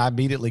play. And I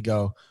immediately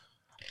go,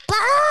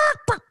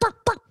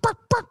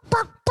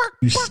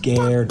 you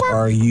scared?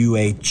 Are you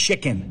a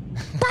chicken?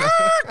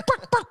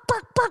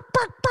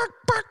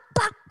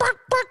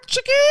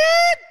 Chicken.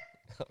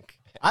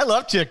 I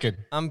love chicken.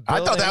 I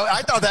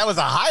thought that was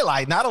a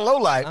highlight, not a low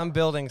light. I'm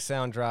building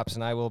sound drops,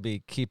 and I will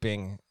be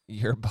keeping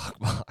your buck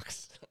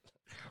box.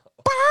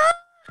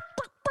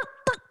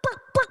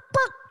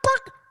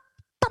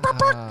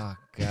 Oh,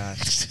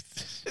 gosh.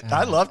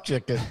 I love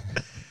chicken.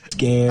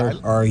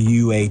 Scared are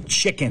you a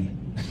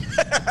chicken?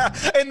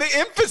 And the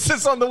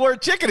emphasis on the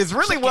word chicken is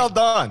really well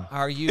done.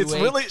 Are you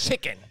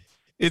chicken?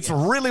 It's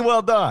really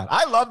well done.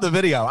 I love the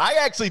video. I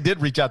actually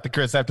did reach out to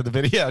Chris after the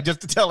video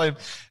just to tell him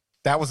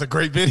that was a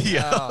great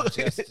video. Oh,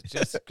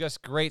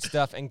 just great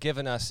stuff, and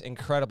giving us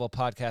incredible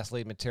podcast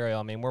lead material.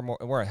 I mean,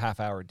 we're a half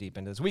hour deep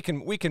into this. We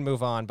can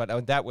move on,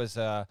 but that was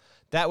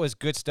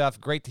good stuff.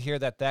 Great to hear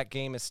that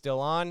game is still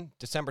on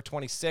December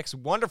 26th.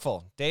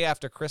 Wonderful day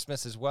after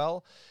Christmas as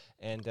well,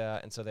 and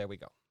so there we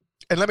go.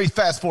 And let me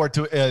fast forward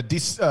to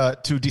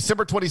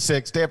December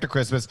 26th, day after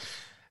Christmas.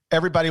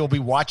 Everybody will be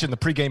watching the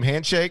pregame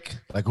handshake.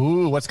 Like,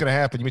 ooh, what's going to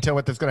happen? You me tell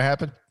what that's going to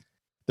happen?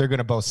 They're going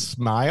to both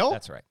smile.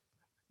 That's right.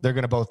 They're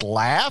going to both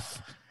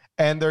laugh,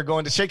 and they're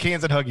going to shake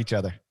hands and hug each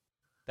other.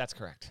 That's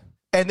correct.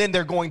 And then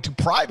they're going to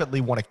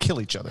privately want to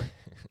kill each other.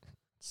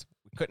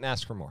 We couldn't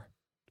ask for more.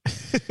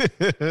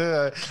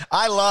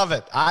 I love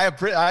it.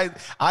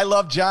 I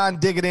love John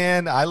digging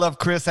in. I love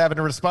Chris having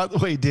to respond the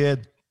way he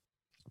did.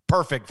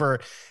 Perfect for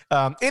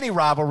any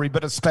rivalry,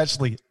 but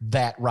especially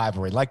that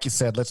rivalry. Like you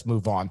said, let's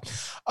move on.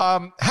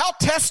 How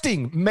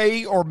testing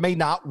may or may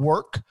not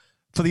work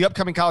for the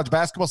upcoming college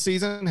basketball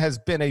season has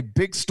been a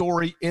big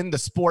story in the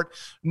sport.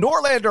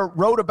 Norlander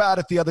wrote about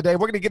it the other day. We're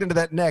going to get into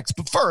that next.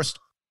 But first,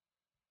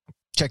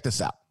 check this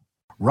out.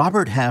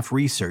 Robert Half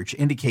research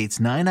indicates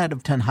 9 out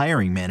of 10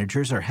 hiring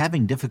managers are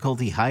having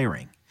difficulty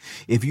hiring.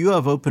 If you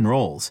have open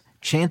roles,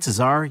 chances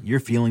are you're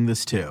feeling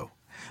this too.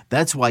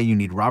 That's why you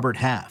need Robert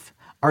Half.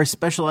 Our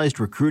specialized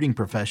recruiting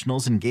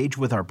professionals engage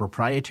with our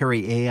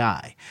proprietary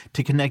AI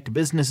to connect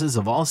businesses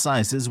of all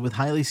sizes with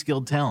highly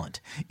skilled talent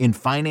in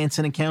finance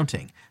and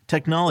accounting,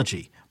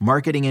 technology,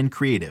 marketing and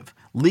creative,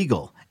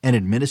 legal, and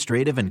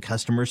administrative and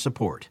customer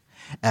support.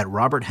 At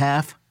Robert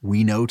Half,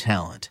 we know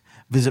talent.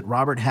 Visit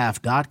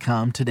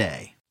roberthalf.com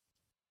today.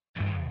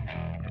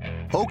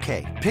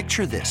 Okay,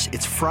 picture this.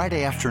 It's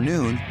Friday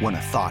afternoon when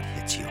a thought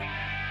hits you.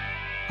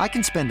 I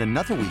can spend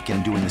another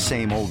weekend doing the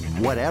same old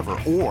whatever,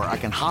 or I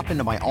can hop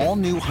into my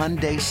all-new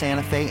Hyundai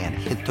Santa Fe and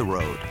hit the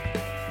road.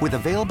 With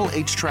available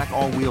H-Track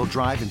all-wheel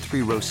drive and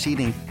 3-row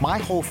seating, my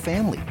whole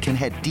family can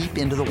head deep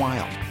into the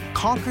wild.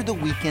 Conquer the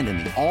weekend in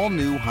the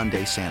all-new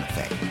Hyundai Santa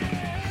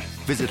Fe.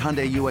 Visit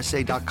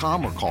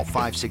HyundaiUSA.com or call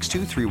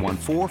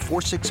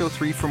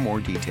 562-314-4603 for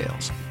more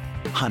details.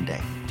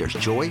 Hyundai, there's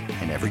joy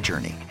in every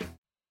journey.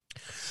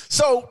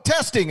 So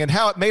testing and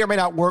how it may or may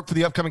not work for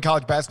the upcoming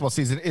college basketball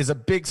season is a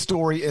big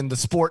story in the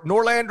sport.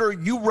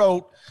 Norlander, you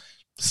wrote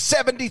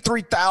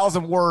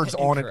 73,000 words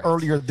on it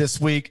earlier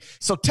this week.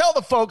 So tell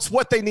the folks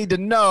what they need to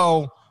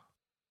know,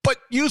 but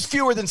use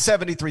fewer than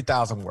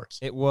 73,000 words.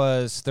 It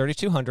was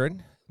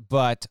 3,200,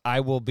 but I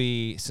will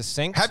be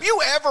succinct. Have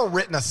you ever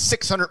written a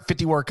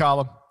 650-word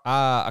column?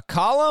 A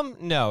column?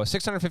 No.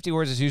 650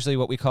 words is usually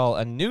what we call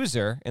a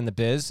newser in the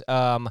biz.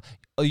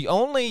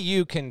 Only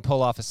you can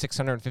pull off a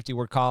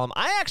 650-word column.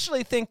 I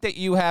actually think that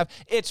you have.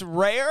 It's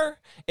rare.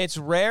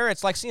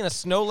 It's like seeing a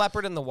snow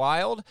leopard in the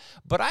wild.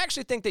 But I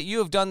actually think that you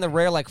have done the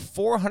rare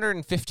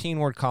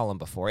 415-word column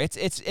before.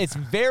 It's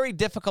very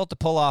difficult to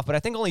pull off. But I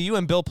think only you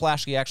and Bill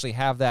Plaschke actually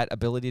have that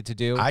ability to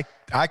do. I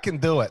can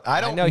do it.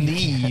 I don't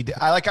need.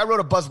 I wrote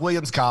a Buzz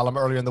Williams column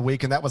earlier in the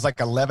week, and that was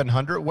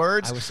 1,100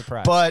 words. I was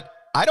surprised, but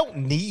I don't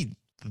need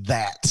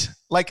that.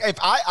 If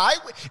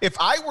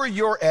I were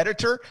your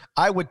editor,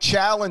 I would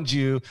challenge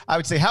you. I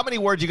would say, how many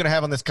words are you going to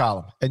have on this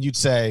column? And you'd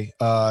say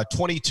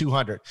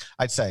 2,200.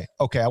 I'd say,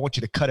 okay, I want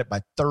you to cut it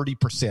by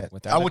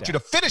 30%. I want you to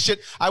finish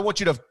it. I want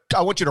you to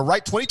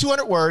write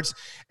 2,200 words,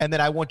 and then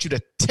I want you to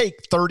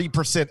take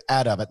 30%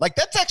 out of it.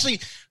 That's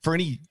actually, for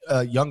any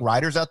young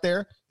writers out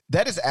there,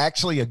 that is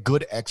actually a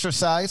good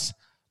exercise.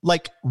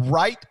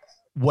 Write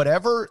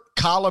whatever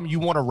column you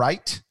want to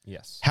write.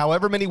 Yes.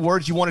 However many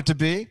words you want it to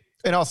be.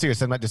 In all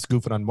seriousness, I'm not just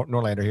goofing on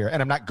Norlander here.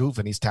 And I'm not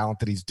goofing. He's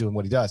talented. He's doing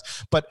what he does.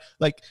 But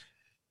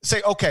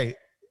say, okay,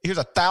 here's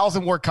a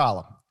 1,000-word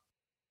column.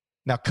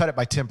 Now cut it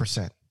by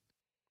 10%.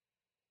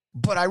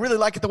 But I really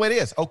like it the way it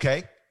is.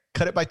 Okay,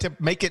 cut it by 10.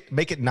 Make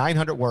it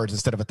 900 words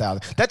instead of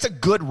 1,000. That's a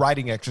good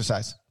writing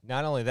exercise.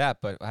 Not only that,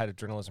 but I had a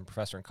journalism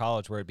professor in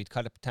college where it'd be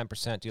cut up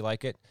 10%. Do you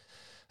like it?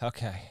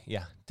 Okay,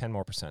 yeah, 10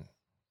 more percent.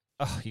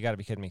 Oh, you got to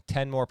be kidding me.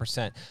 10 more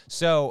percent.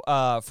 So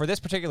for this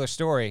particular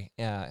story,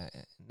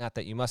 not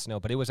that you must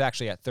know, but it was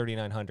actually at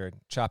 3,900.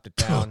 Chopped it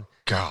down. Oh,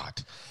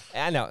 God.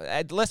 I know.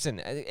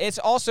 Listen, it's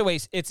also I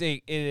did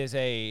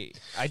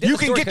you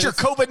can get your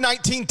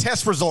COVID-19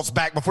 test results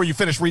back before you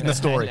finish reading the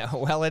story.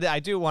 Well, I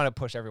do want to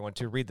push everyone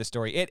to read the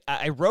story.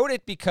 I wrote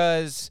it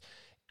because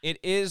it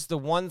is the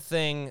one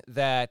thing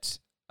that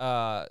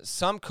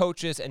some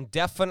coaches and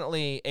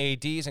definitely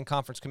ADs and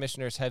conference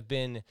commissioners have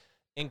been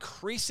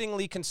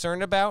increasingly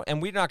concerned about,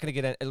 and we're not going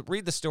to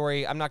read the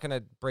story. I'm not going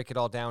to break it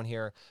all down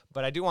here,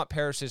 but I do want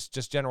Parrish's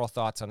just general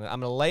thoughts on it. I'm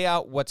going to lay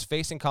out what's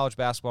facing college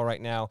basketball right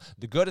now,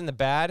 the good and the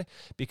bad,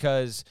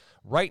 because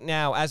right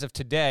now, as of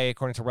today,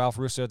 according to Ralph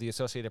Russo of the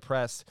Associated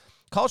Press,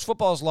 college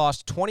football has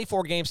lost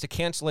 24 games to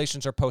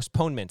cancellations or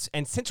postponements.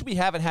 And since we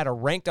haven't had a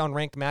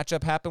ranked-on-ranked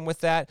matchup happen with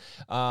that,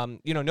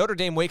 Notre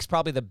Dame-Wake's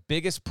probably the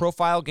biggest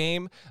profile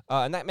game,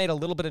 and that made a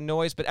little bit of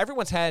noise. But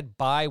everyone's had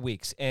bye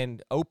weeks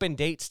and open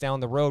dates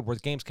down the road where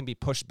games can be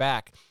pushed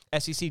back.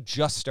 SEC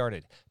just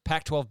started.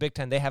 Pac-12, Big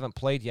Ten, they haven't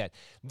played yet.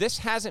 This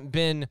hasn't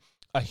been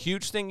a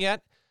huge thing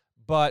yet,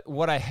 but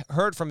what I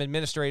heard from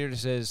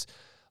administrators is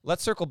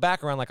let's circle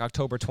back around like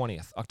October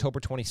 20th, October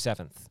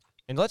 27th,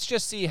 and let's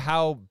just see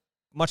how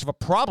much of a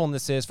problem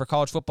this is for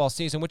college football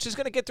season, which is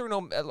going to get through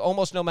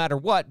almost no matter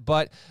what,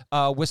 but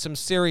with some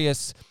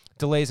serious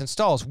delays and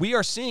stalls. We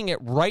are seeing it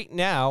right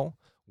now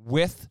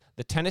with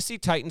the Tennessee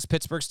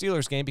Titans-Pittsburgh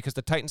Steelers game because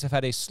the Titans have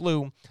had a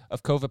slew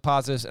of COVID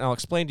positives, and I'll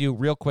explain to you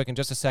real quick in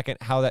just a second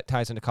how that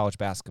ties into college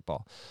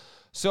basketball.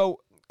 So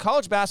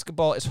college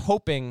basketball is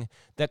hoping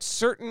that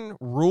certain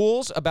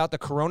rules about the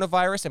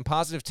coronavirus and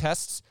positive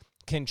tests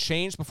can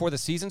change before the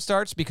season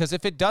starts, because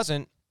if it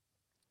doesn't,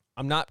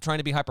 I'm not trying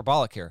to be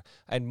hyperbolic here,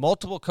 and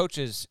multiple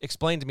coaches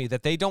explained to me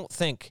that they don't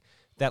think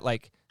that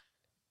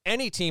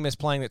any team is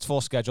playing its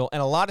full schedule,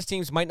 and a lot of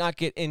teams might not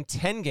get in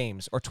 10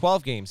 games or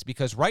 12 games,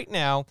 because right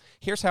now,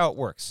 here's how it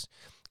works.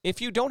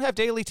 If you don't have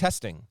daily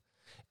testing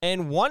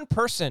and one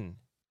person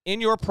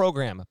in your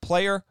program,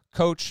 player,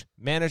 coach,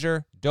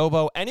 manager,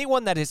 Dobo,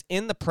 anyone that is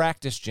in the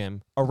practice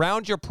gym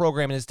around your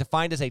program and is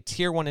defined as a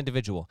tier 1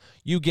 individual,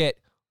 you get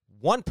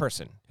one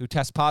person who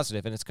tests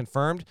positive and it's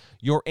confirmed,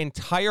 your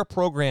entire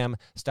program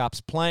stops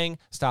playing,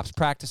 stops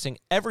practicing,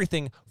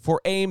 everything for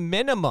a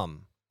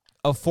minimum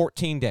of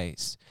 14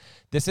 days.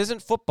 This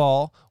isn't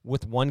football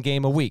with one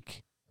game a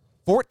week.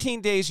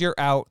 14 days you're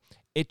out,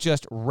 it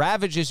just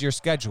ravages your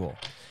schedule.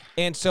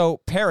 And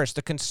so, Parrish,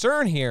 the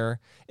concern here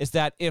is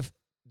that if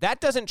that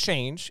doesn't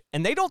change,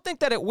 and they don't think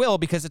that it will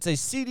because it's a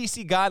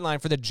CDC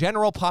guideline for the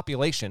general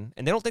population,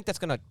 and they don't think that's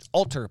going to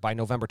alter by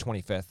November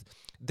 25th,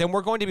 then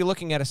we're going to be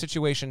looking at a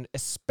situation,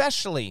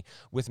 especially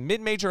with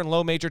mid-major and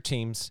low-major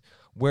teams,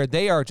 where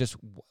they are just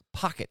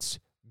pockets,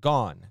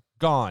 gone,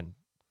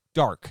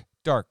 dark,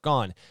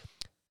 gone,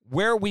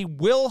 where we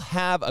will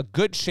have a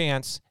good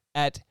chance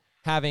at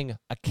having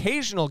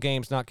occasional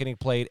games not getting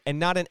played and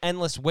not an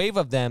endless wave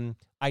of them,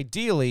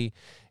 ideally,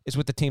 is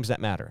with the teams that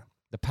matter.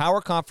 The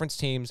power conference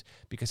teams,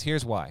 because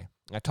here's why.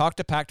 I talked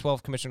to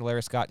Pac-12 Commissioner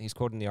Larry Scott, and he's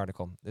quoted in the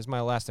article. This is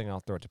my last thing, and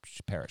I'll throw it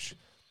to Parrish.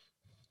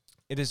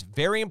 It is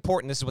very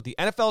important. This is what the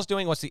NFL is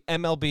doing, what the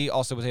MLB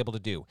also was able to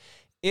do.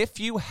 If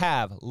you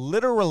have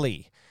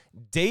literally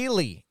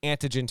daily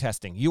antigen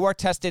testing, you are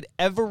tested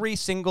every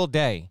single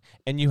day,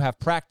 and you have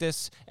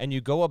practice, and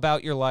you go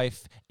about your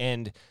life,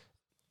 and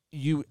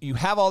you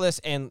have all this,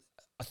 and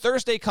a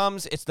Thursday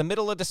comes, it's the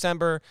middle of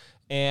December,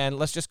 and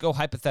let's just go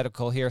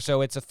hypothetical here.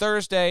 So it's a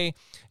Thursday,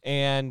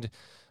 and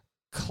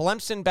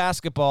Clemson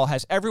basketball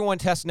has everyone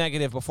test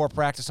negative before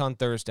practice on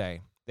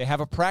Thursday. They have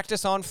a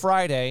practice on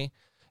Friday,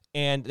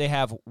 and they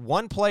have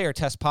one player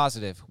test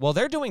positive. Well,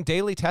 they're doing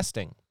daily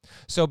testing.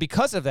 So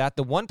because of that,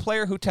 the one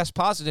player who tests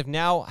positive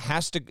now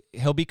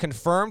he'll be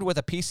confirmed with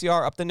a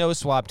PCR up-the-nose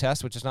swab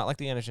test, which is not like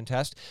the antigen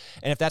test.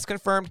 And if that's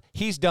confirmed,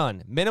 he's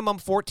done. Minimum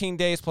 14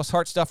 days plus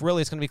heart stuff.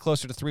 Really, it's going to be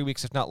closer to 3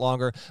 weeks, if not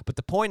longer. But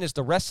the point is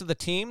the rest of the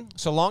team,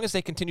 so long as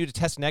they continue to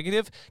test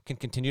negative, can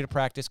continue to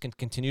practice, can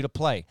continue to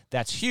play.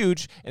 That's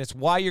huge, and it's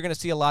why you're going to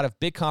see a lot of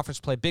big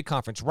conference play big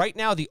conference. Right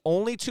now, the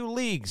only two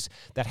leagues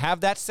that have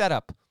that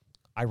setup,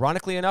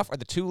 ironically enough, are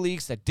the two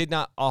leagues that did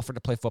not offer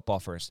to play football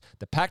first.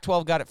 The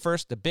Pac-12 got it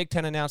first. The Big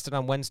Ten announced it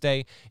on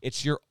Wednesday.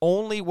 It's your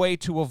only way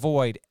to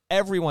avoid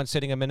everyone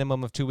sitting a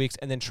minimum of 2 weeks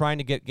and then trying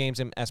to get games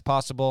in as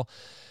possible.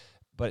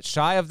 But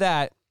shy of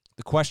that,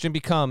 the question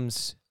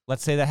becomes,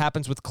 let's say that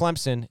happens with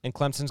Clemson, and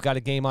Clemson's got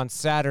a game on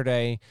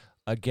Saturday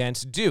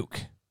against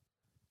Duke.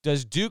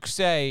 Does Duke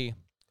say,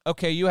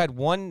 okay, you had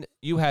one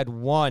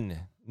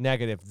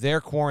negative,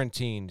 they're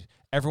quarantined,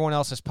 everyone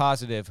else is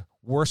positive,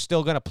 we're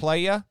still going to play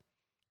you?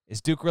 Is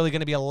Duke really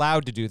going to be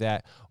allowed to do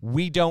that?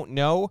 We don't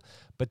know,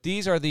 but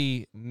these are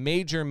the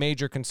major,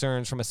 major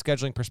concerns from a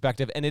scheduling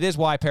perspective, and it is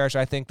why, Parrish,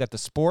 I think that the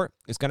sport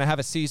is going to have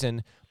a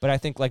season, but I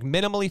think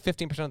minimally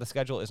 15% of the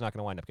schedule is not going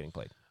to wind up getting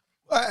played.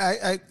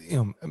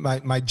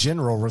 My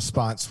general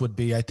response would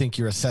be, I think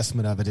your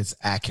assessment of it is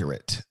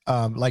accurate.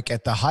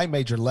 At the high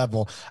major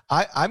level,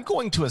 I'm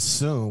going to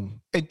assume,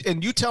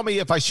 and you tell me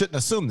if I shouldn't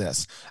assume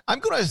this, I'm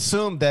going to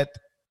assume that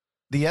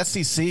the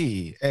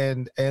SEC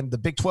and the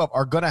Big 12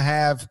 are going to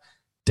have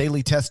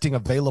daily testing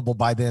available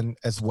by then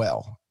as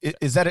well.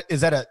 Is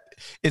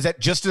that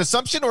just an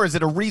assumption, or is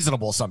it a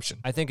reasonable assumption?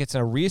 I think it's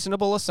a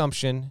reasonable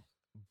assumption,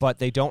 but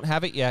they don't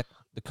have it yet.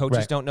 The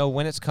coaches don't know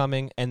when it's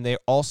coming, and there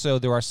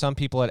are some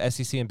people at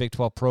SEC and Big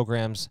 12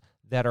 programs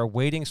that are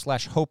waiting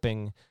 /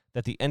 hoping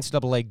that the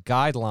NCAA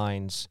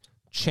guidelines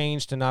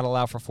change to not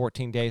allow for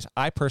 14 days.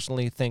 I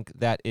personally think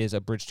that is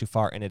a bridge too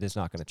far, and it is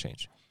not going to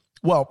change.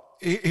 Well,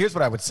 here's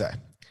what I would say.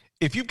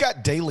 If you've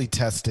got daily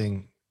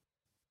testing,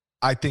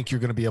 I think you're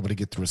going to be able to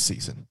get through a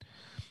season.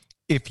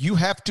 If you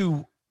have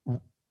to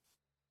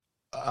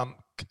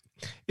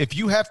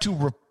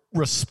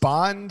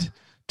respond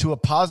to a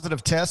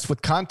positive test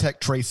with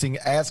contact tracing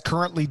as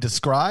currently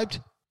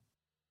described,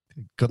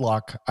 good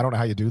luck. I don't know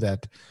how you do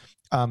that.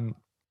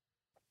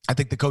 I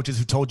think the coaches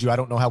who told you, I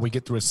don't know how we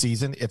get through a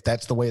season if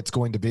that's the way it's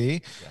going to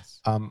be. Yes.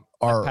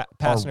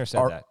 Pastner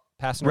said that.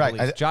 Pastner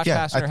right. Josh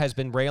Pastner has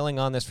been railing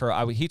on this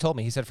he told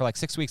me, he said for like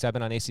 6 weeks I've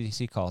been on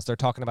ACC calls. They're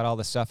talking about all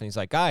this stuff, and he's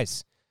like,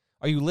 guys,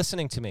 are you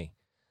listening to me?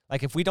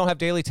 Like, if we don't have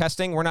daily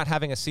testing, we're not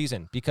having a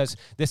season because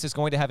this is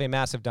going to have a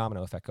massive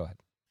domino effect. Go ahead.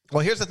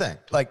 Well, here's the thing.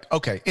 Like,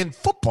 okay, in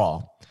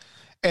football,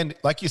 and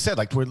like you said,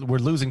 like we're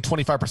losing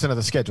 25% of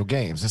the scheduled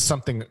games. Is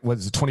something,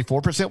 was it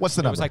 24%? What's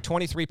the number? It was like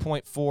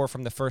 23.4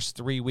 from the first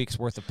 3 weeks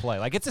worth of play.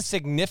 Like, that's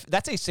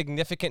a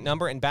significant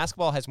number, and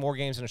basketball has more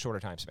games in a shorter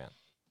time span.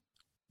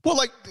 Well,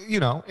 like,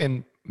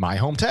 in my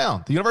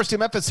hometown, the University of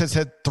Memphis has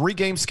had 3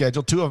 games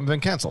scheduled. 2 of them have been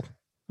canceled.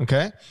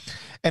 Okay.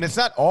 And it's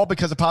not all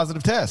because of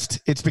positive test.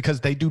 It's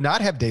because they do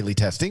not have daily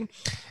testing.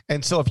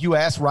 And so if you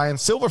ask Ryan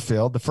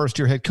Silverfield, the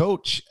first-year head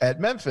coach at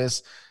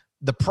Memphis,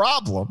 the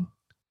problem,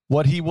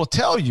 what he will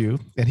tell you,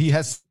 and he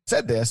has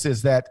said this,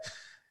 is that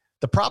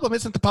the problem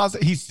isn't the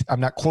positive. I'm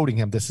not quoting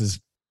him. This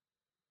is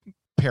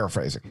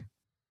paraphrasing.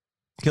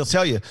 He'll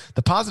tell you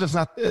the positive's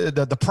not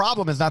the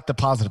problem is not the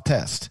positive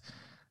test.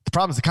 The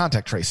problem is the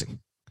contact tracing.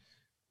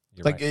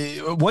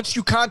 Once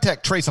you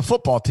contact trace a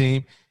football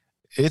team,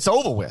 it's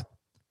over with.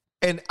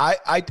 And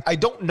I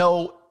don't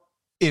know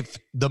if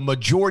the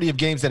majority of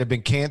games that have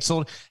been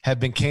canceled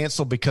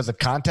because of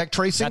contact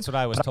tracing. That's what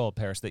I was told,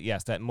 Paris, that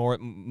yes, that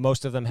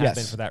most of them have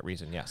been for that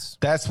reason, yes.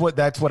 That's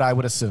what I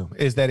would assume,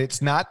 is that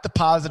it's not the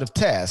positive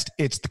test,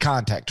 it's the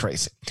contact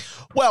tracing.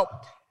 Well,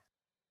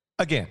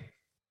 again,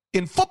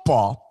 in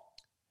football,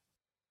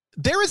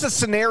 there is a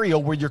scenario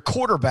where your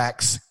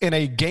quarterbacks in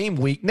a game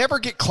week never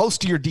get close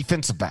to your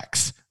defensive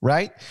backs,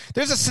 right?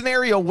 There's a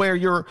scenario where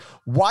your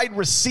wide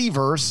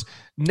receivers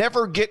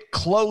never get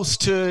close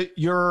to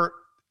your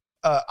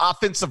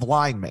offensive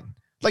linemen.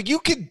 Like, you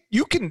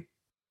can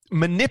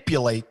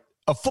manipulate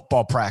a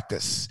football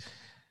practice.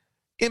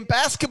 In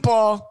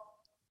basketball,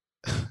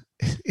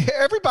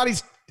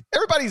 everybody's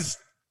everybody's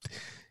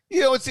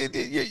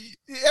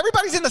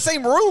in the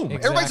same room.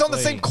 Exactly. Everybody's on the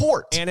same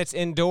court. And it's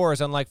indoors,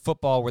 unlike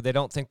football, where they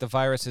don't think the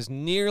virus is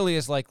nearly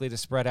as likely to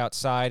spread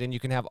outside, and you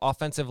can have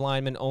offensive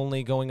linemen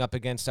only going up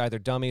against either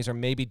dummies or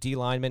maybe D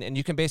linemen, and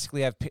you can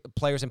basically have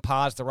players in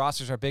pods. The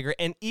rosters are bigger,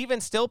 and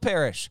even still,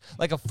 Parrish,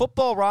 like a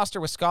football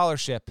roster with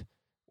scholarship,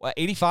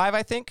 85,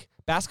 I think?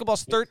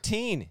 Basketball's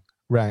 13.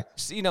 Right.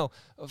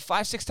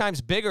 5-6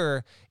 times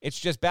bigger. It's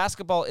just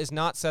basketball is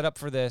not set up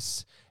for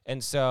this.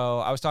 And so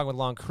I was talking with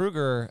Lon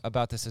Kruger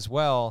about this as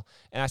well.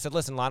 And I said,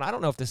 listen, Lon, I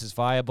don't know if this is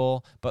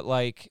viable, but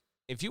like,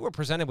 if you were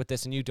presented with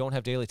this and you don't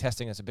have daily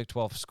testing as a Big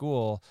 12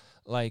 school,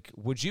 like,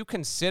 would you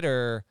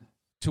consider,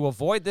 to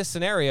avoid this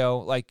scenario,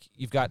 like,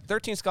 you've got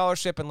 13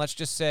 scholarship, and let's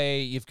just say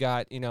you've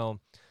got,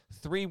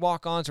 3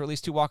 walk-ons or at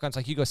least 2 walk-ons,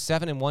 like you go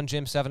 7 in one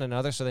gym, 7 in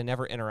another, so they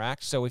never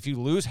interact. So if you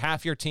lose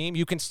half your team,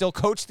 you can still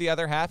coach the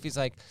other half. He's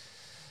like,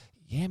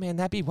 yeah, man,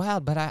 that'd be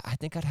wild, but I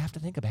think I'd have to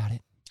think about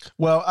it.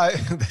 Well,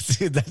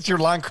 that's your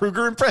Lon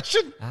Kruger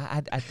impression?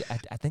 I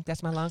think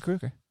that's my Lon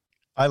Kruger.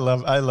 I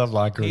love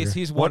Lon Kruger.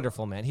 He's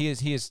wonderful, man. He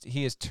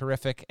is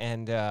terrific,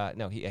 and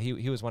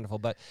he was wonderful.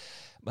 But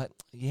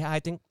yeah, I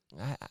think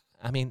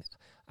I mean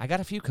I got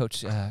a few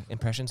coach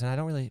impressions, and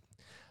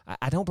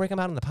I don't break them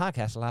out on the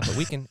podcast a lot, but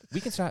we can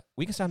start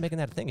making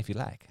that a thing if you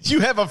like.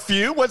 You have a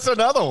few? What's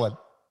another one?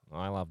 Oh,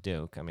 I love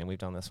Duke. I mean, we've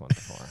done this one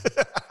before.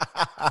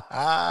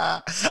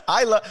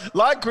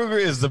 Lon Kruger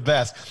is the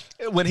best.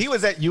 When he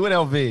was at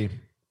UNLV,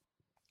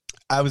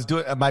 I was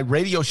doing my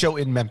radio show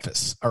in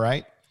Memphis. All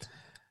right.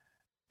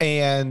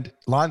 And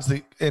Lon's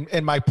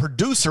and my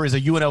producer was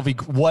at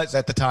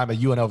the time a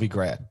UNLV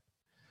grad.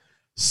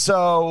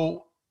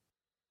 So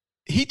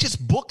he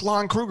just booked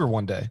Lon Kruger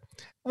one day,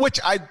 which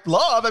I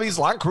love. I mean, he's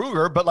Lon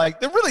Kruger, but like,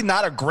 they're really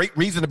not a great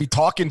reason to be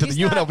talking to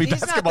UNLV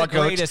basketball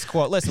coach. Greatest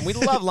quote. Listen, we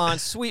love Lon,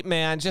 sweet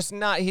man. Just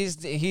not.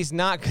 He's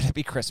not going to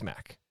be Chris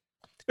Mack.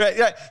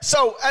 Right.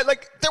 So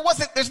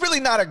there's really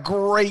not a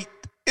great.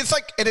 It's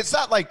like, and it's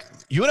not like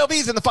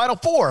UNLV's in the Final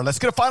Four. Let's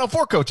get a Final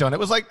Four coach on. It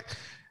was like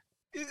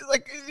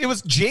it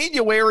was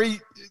January.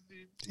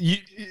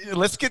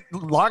 Let's get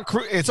Lon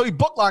Kruger. And so he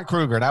booked Lon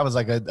Kruger, and I was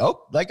like,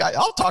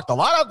 I'll talk to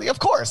Lon, of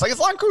course. Like, it's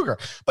Lon Kruger.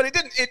 But it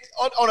didn't,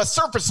 on a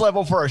surface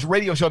level for a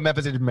radio show in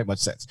Memphis, it didn't make much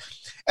sense.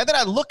 And then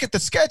I look at the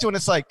schedule, and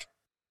it's like,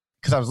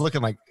 because I was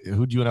looking like,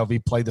 who did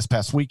UNLV play this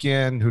past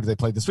weekend? Who do they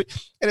play this week?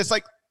 And it's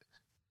like,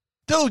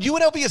 dude,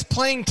 UNLV is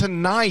playing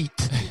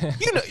tonight.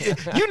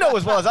 You know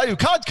as well as I do,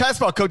 college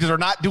basketball coaches are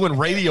not doing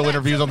radio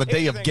interviews on the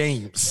day of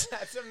games.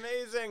 That's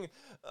amazing.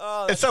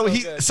 Oh, and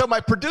so my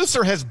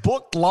producer has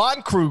booked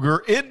Lon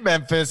Kruger in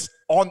Memphis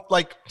and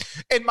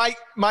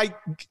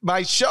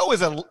my show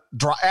is a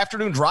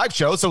afternoon drive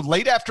show, so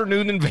late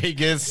afternoon in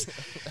Vegas,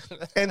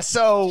 and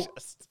so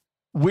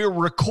we're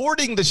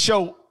recording the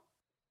show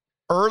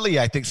early,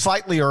 I think,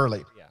 slightly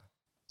early. Yeah.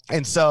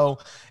 And so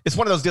it's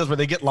one of those deals where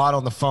they get Lon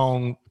on the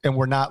phone, and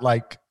we're not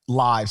like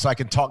live so I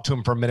can talk to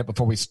him for a minute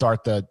before we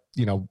start the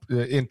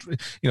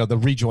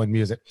rejoin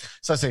music.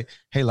 So I say,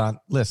 hey, Lon,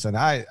 listen,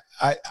 I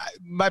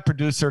my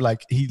producer,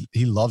 like he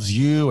loves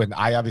you and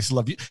I obviously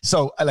love you.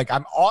 So I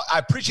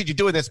appreciate you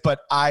doing this,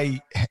 but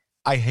I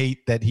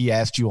hate that he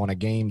asked you on a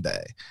game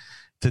day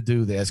to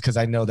do this because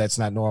I know that's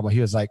not normal. He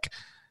was like,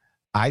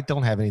 I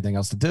don't have anything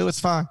else to do. It's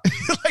fine.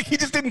 Like he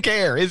just didn't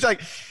care. It's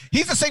like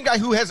he's the same guy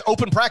who has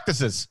open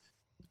practices.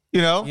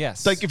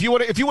 Yes. Like if you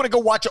want to go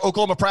watch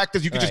Oklahoma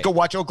practice, you can just go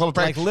watch Oklahoma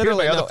practice. Like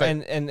literally,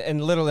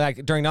 and literally,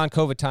 like during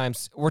non-COVID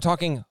times, we're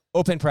talking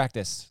open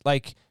practice.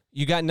 Like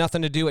you got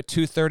nothing to do at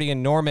 2:30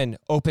 in Norman,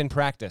 open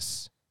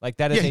practice. Like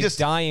that is a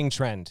dying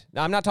trend.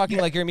 Now, I'm not talking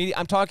like you're immediate.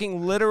 I'm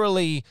talking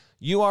literally.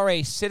 You are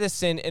a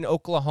citizen in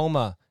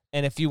Oklahoma,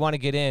 and if you want to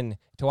get in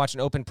to watch an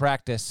open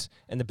practice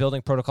and the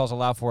building protocols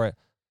allow for it,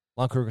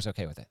 Lon Kruger's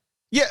okay with it.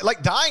 Yeah,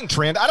 like dying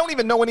trend. I don't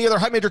even know any other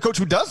high major coach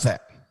who does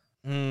that.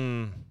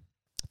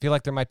 I feel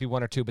like there might be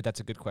one or two, but that's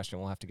a good question.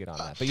 We'll have to get on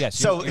that. But yes.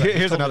 So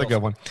here's another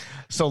good one.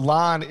 So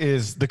Lon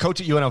is the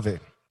coach at UNLV,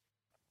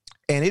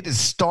 and it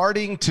is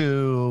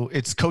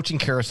it's coaching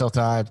carousel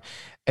time,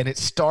 and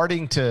it's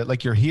starting to,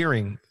 like you're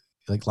hearing,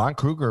 like Lon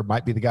Kruger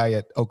might be the guy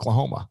at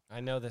Oklahoma. I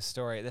know this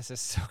story. This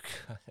is so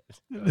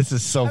good. This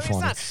is so funny.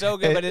 It's not so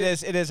good, but it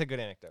is a good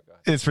anecdote. Go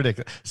ahead. It's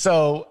ridiculous.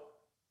 So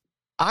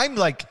I'm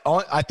like,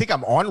 I think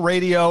I'm on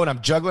radio and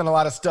I'm juggling a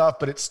lot of stuff,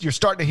 but you're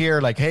starting to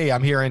hear like, hey,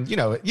 I'm hearing, you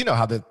know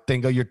how the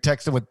thing go, you're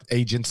texting with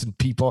agents and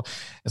people.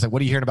 It's like,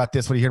 what are you hearing about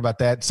this? What are you hearing about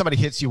that? Somebody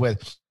hits you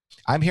with,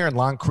 I'm hearing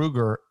Lon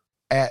Kruger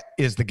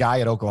is the guy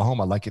at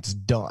Oklahoma. Like it's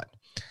done.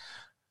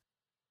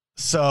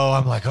 So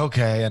I'm like,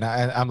 okay. And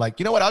I'm like,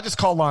 you know what? I'll just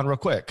call Lon real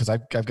quick because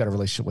I've got a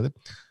relationship with him.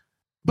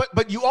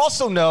 But you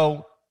also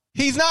know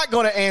he's not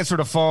going to answer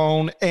the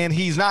phone and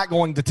he's not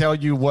going to tell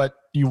you what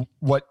you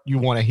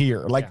want to hear.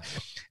 Like,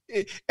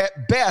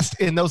 at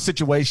best, in those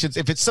situations,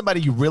 if it's somebody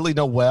you really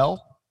know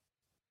well,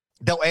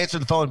 they'll answer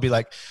the phone and be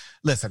like,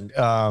 listen,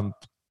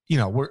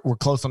 we're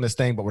close on this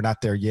thing, but we're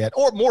not there yet.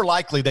 Or more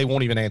likely, they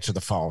won't even answer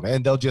the phone.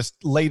 And they'll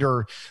just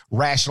later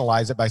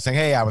rationalize it by saying,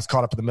 hey, I was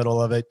caught up in the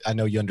middle of it. I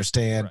know you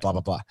understand, blah,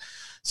 blah, blah.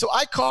 So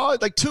I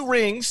called, like 2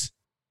 rings.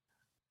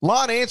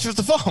 Lon answers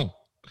the phone.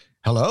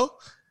 Hello?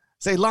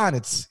 Say, Lon,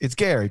 it's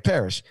Gary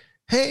Parrish.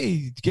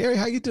 Hey, Gary,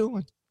 how you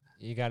doing?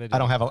 You got to. I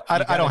don't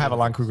have a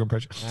Lon Kruger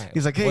impression. Right.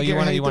 He's like, hey, well,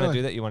 Gary, you want to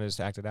do that? You want to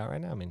just act it out right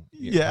now? I mean,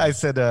 yeah. I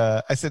said,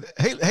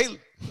 hey,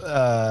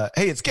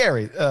 it's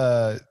Gary.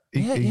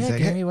 He's like,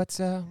 Gary, what's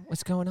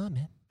going on,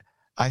 man?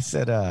 I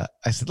said,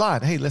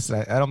 Lon, hey,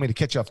 listen, I don't mean to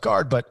catch you off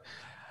guard, but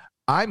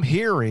I'm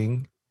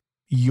hearing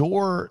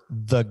you're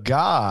the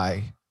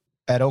guy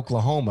at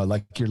Oklahoma,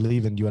 like you're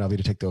leaving UNLV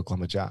to take the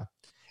Oklahoma job.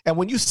 And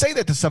when you say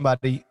that to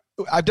somebody,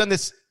 I've done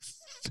this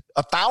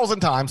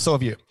 1,000 times, so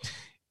have you.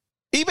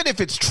 Even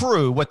if it's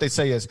true, what they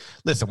say is,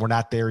 listen, we're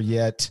not there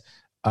yet.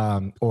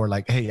 Or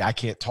like, hey, I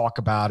can't talk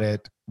about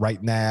it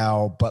right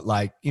now, but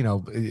like,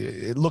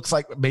 it looks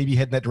like maybe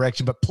heading that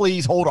direction, but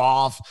please hold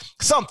off.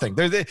 Something.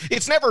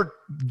 It's never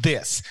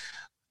this.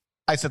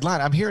 I said, Lon,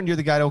 I'm hearing you're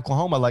the guy at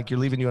Oklahoma, like you're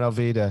leaving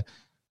UNLV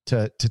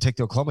to take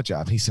the Oklahoma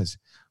job. He says,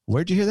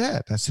 where'd you hear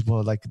that? I said,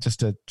 well, like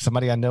just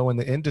somebody I know in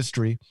the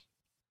industry,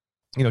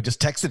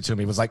 just texted to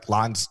me. It was like,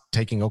 Lon's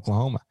taking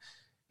Oklahoma.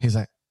 He's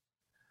like,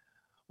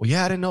 well,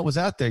 yeah, I didn't know it was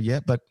out there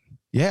yet, but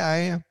yeah, I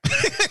am.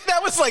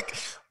 That was like,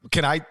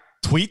 can I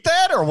tweet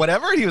that or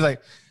whatever? And he was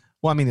like,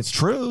 well, I mean, it's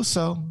true.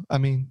 So, I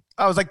mean,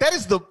 I was like, that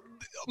is the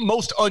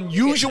most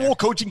unusual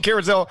coaching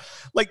carousel.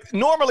 Like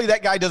normally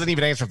that guy doesn't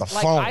even answer the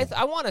phone.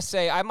 I want to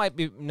say, I might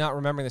be not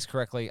remembering this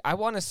correctly. I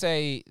want to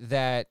say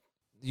that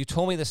you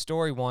told me the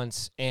story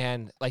once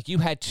and like you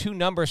had 2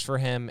 numbers for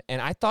him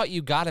and I thought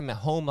you got him at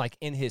home, like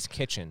in his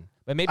kitchen.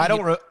 But maybe I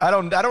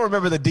don't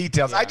remember the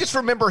details. Yeah. I just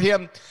remember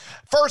him.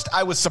 First,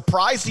 I was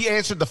surprised he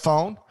answered the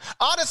phone.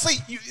 Honestly,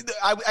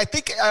 I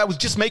think I was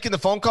just making the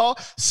phone call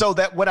so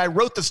that when I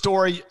wrote the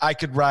story, I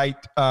could write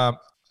an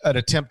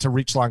attempt to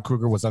reach Lon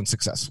Kruger was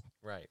unsuccessful.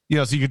 Right.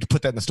 So you could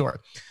put that in the story.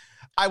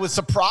 I was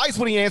surprised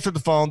when he answered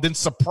the phone, then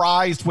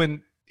surprised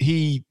when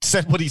he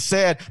said what he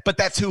said, but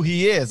that's who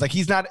he is. Like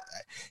he's not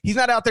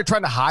out there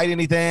trying to hide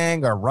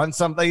anything or run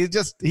something.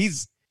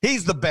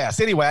 He's the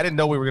best. Anyway, I didn't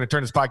know we were going to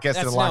turn this podcast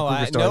into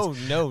Lon Kruger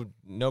stories.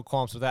 No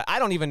qualms with that. I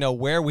don't even know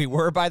where we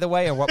were, by the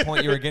way, and what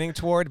point you were getting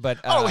toward. But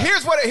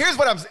here's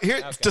what I'm here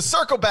okay. To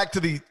circle back to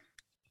the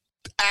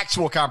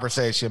actual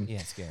conversation.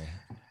 Yes, Gary.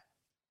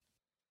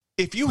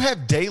 If you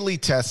have daily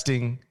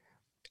testing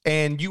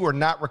and you are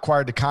not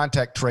required to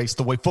contact trace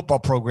the way football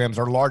programs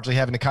are largely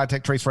having to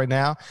contact trace right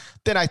now,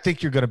 then I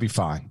think you're going to be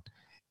fine.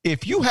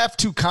 If you have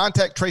to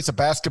contact trace a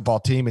basketball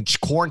team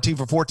and quarantine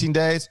for 14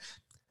 days.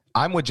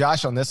 I'm with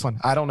Josh on this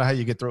one. I don't know how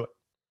you get through it.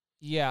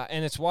 Yeah,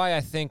 and it's why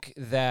I think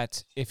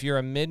that if you're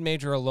a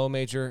mid-major or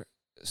low-major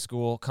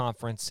school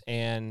conference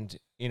and,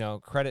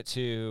 credit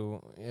to,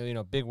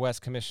 Big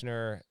West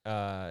Commissioner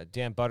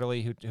Dan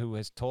Butterly, who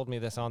has told me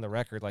this on the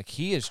record, like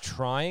he is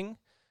trying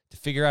to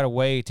figure out a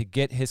way to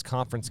get his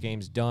conference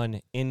games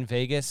done in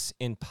Vegas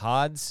in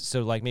pods,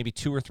 so like maybe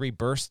 2 or 3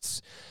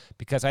 bursts,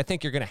 because I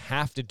think you're going to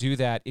have to do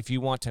that if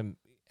you want to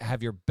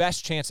have your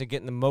best chance at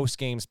getting the most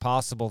games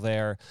possible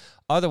there.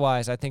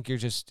 Otherwise, I think you're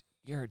just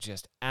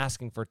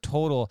asking for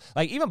total.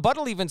 Like, even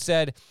Buttle even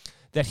said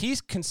that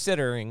he's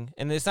considering,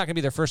 and it's not going to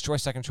be their first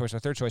choice, second choice, or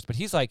third choice, but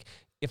he's like,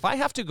 if I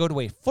have to go to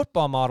a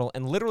football model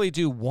and literally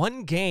do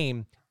one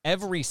game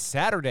every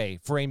Saturday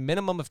for a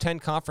minimum of 10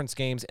 conference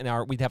games,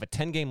 and we'd have a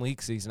 10-game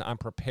league season, I'm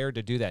prepared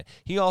to do that.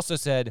 He also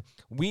said,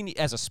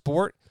 as a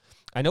sport,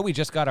 I know we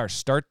just got our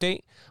start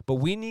date, but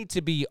we need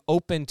to be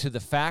open to the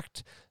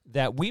fact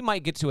that we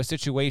might get to a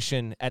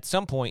situation at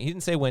some point, he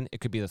didn't say when, it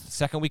could be the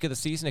second week of the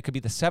season, it could be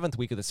the 7th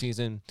week of the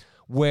season,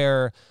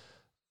 where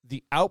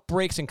the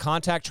outbreaks and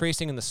contact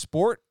tracing in the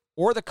sport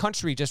or the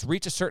country just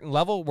reach a certain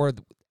level where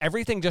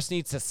everything just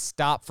needs to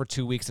stop for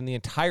 2 weeks, and the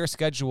entire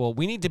schedule,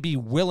 we need to be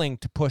willing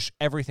to push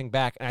everything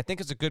back. And I think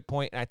it's a good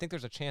point, and I think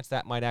there's a chance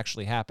that might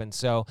actually happen.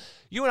 So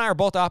you and I are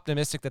both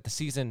optimistic that the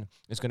season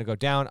is going to go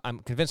down. I'm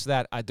convinced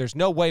of that. There's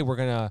no way we're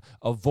going to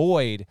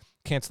avoid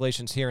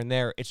cancellations here and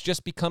there. It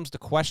just becomes the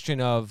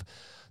question of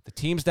the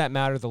teams that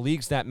matter, the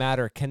leagues that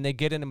matter, can they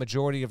get in a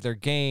majority of their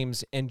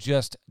games and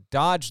just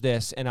dodge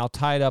this? And I'll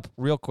tie it up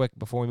real quick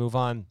before we move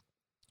on.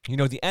 You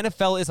know, the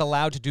NFL is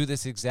allowed to do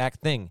this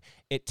exact thing.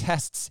 It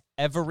tests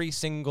every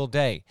single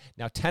day.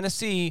 Now,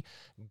 Tennessee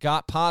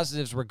got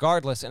positives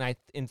regardless, and I,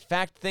 in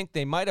fact, think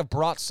they might have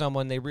brought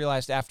someone they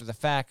realized after the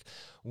fact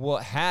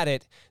had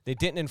it. They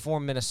didn't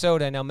inform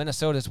Minnesota. Now,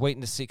 Minnesota's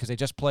waiting to see because they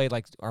just played,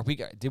 like,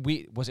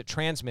 was it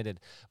transmitted?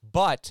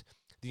 But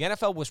the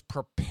NFL was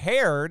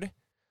prepared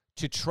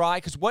to try,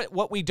 because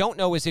what we don't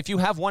know is if you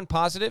have one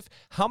positive,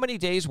 how many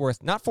days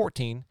worth, not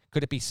 14,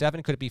 could it be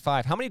 7, could it be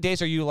 5? How many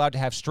days are you allowed to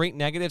have straight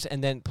negatives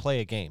and then play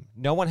a game?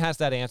 No one has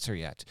that answer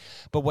yet.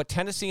 But what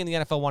Tennessee and the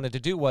NFL wanted to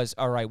do was,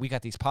 all right, we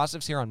got these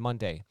positives here on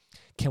Monday.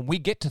 Can we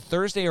get to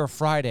Thursday or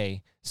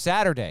Friday,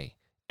 Saturday?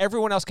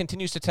 Everyone else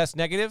continues to test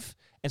negative,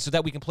 and so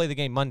that we can play the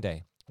game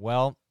Monday.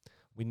 Well,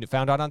 we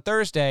found out on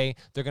Thursday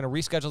they're going to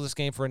reschedule this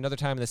game for another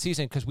time in the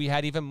season because we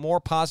had even more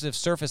positive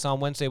surface on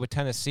Wednesday with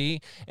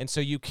Tennessee, and so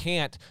you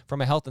can't,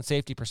 from a health and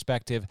safety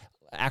perspective,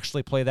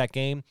 actually play that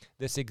game.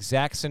 This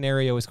exact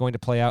scenario is going to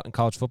play out in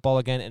college football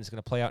again, and it's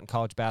going to play out in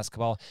college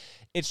basketball.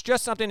 It's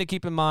just something to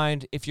keep in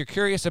mind. If you're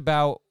curious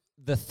about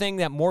the thing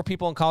that more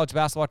people in college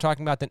basketball are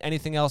talking about than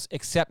anything else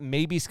except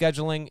maybe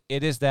scheduling,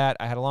 it is that.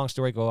 I had a long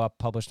story go up,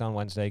 published on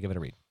Wednesday. Give it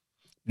a read.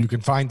 You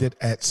can find it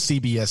at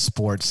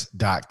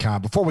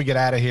cbssports.com. Before we get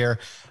out of here,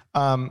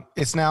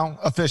 it's now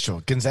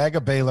official.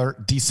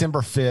 Gonzaga-Baylor, December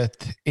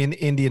 5th in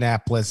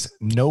Indianapolis.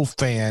 No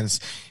fans.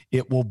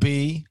 It will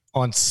be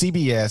on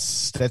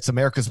CBS. That's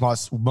America's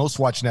most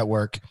watched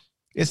network.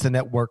 It's the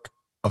network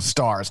of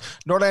stars.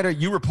 Norlander,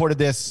 you reported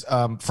this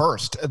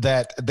first,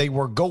 that they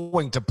were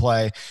going to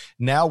play.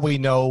 Now we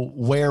know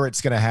where it's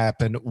going to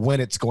happen,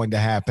 when it's going to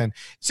happen.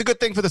 It's a good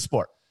thing for the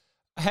sport.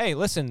 Hey,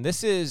 listen,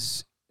 this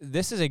is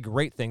a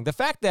great thing. The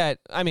fact that,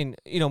 I mean,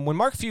 you know, when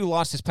Mark Few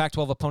lost his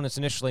Pac-12 opponents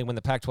initially, when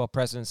the Pac-12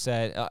 president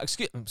said,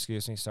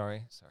 excuse me,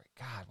 sorry.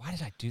 God, why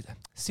did I do that?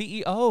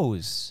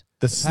 CEOs.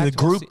 The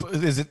group,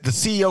 is it the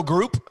CEO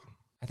group?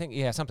 I think,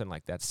 yeah, something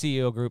like that.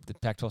 CEO group, the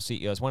Pac-12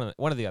 CEOs, one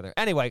or the other.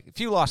 Anyway,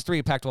 Few lost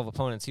 3 Pac-12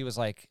 opponents. He was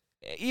like,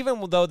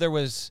 even though there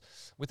was,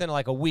 within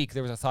like a week,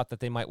 there was a thought that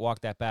they might walk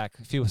that back.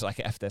 Few was like,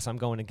 F this, I'm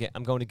going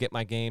to get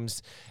my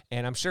games.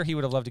 And I'm sure he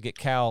would have loved to get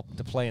Cal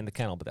to play in the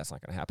kennel, but that's not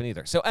going to happen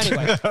either. So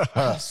anyway.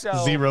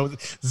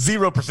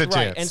 0%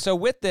 chance. And so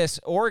with this,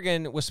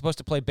 Oregon was supposed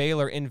to play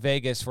Baylor in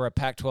Vegas for a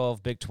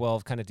Pac-12, Big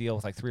 12 kind of deal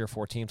with like 3 or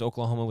 4 teams.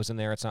 Oklahoma was in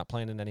there. It's not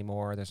playing it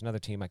anymore. There's another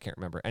team I can't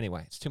remember.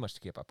 Anyway, it's too much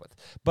to keep up with.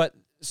 But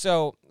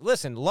so,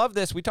 listen, love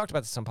this. We talked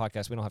about this on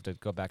podcasts. We don't have to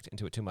go back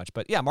into it too much.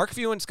 But, yeah, Mark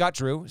Few and Scott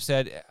Drew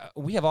said,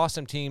 we have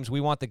awesome teams.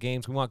 We want the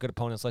games. We want good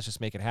opponents. Let's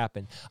just make it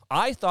happen.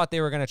 I thought they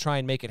were going to try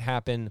and make it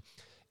happen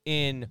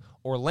in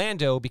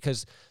Orlando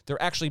because they're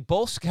actually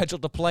both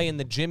scheduled to play in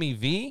the Jimmy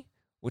V,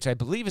 which I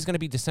believe is going to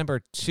be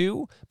December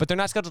 2, but they're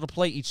not scheduled to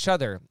play each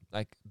other.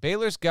 Like,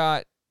 Baylor's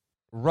got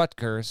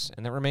Rutgers,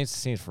 and that remains to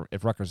see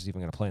if Rutgers is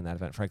even going to play in that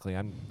event, frankly.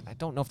 I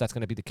don't know if that's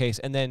going to be the case.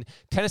 And then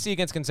Tennessee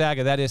against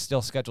Gonzaga, that is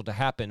still scheduled to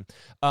happen.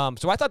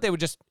 So I thought they would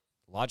just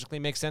logically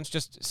make sense,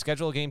 just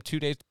schedule a game 2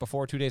 days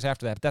before, 2 days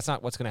after that. But that's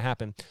not what's going to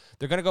happen.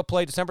 They're going to go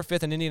play December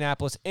 5th in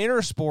Indianapolis.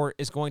 Intersport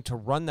is going to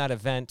run that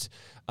event.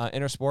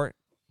 Intersport,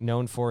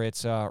 known for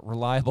its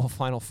reliable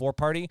Final Four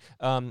party.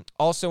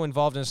 Also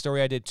involved in a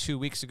story I did 2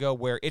 weeks ago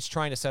where it's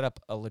trying to set up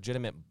a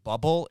legitimate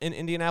bubble in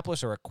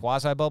Indianapolis, or a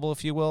quasi-bubble,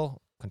 if you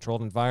will.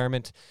 Controlled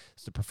environment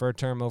is the preferred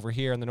term over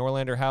here in the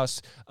Norlander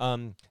house.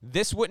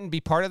 This wouldn't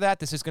be part of that.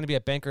 This is going to be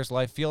at Bankers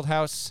Life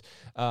Fieldhouse.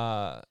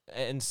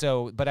 And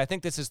so, but I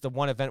think this is the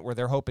one event where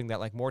they're hoping that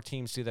like more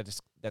teams see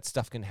that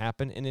stuff can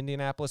happen in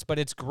Indianapolis. But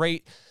it's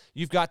great.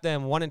 You've got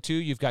them 1 and 2.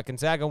 You've got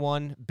Gonzaga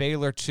 1,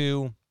 Baylor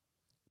 2.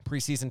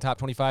 Preseason top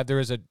 25. There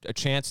is a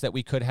chance that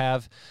we could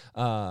have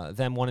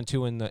them 1 and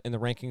 2 in the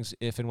rankings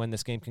if and when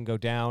this game can go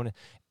down.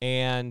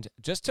 And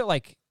just to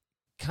like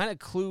kind of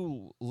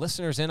clue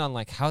listeners in on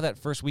like how that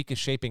first week is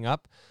shaping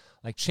up,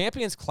 like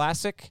Champions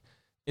Classic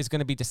is going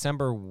to be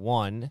December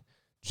 1.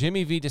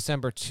 Jimmy V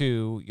December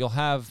 2. You'll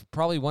have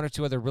probably one or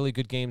two other really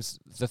good games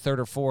the 3rd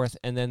or 4th,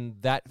 and then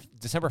that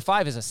December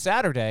 5 is a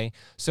Saturday,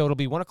 so it'll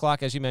be 1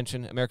 o'clock, as you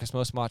mentioned, America's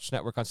Most Watched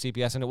Network on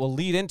CBS, and it will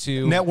lead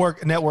into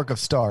Network of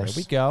Stars.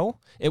 There we go.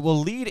 It will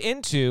lead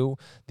into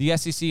the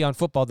SEC on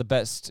football, the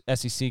best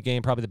SEC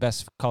game, probably the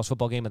best college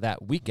football game of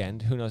that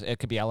weekend. Who knows? It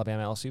could be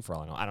Alabama LSU for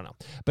all I know. I don't know.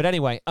 But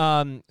anyway,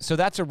 so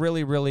that's a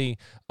really, really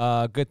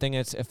good thing.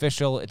 It's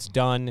official. It's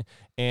done.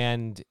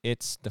 And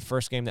it's the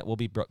first game that will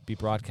be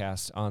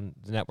broadcast on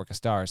the Network of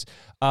Stars.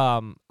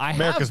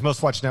 America's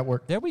Most Watched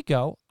Network. There we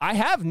go. I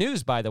have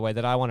news, by the way,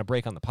 that I want to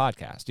break on the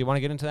podcast. Do you want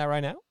to get into that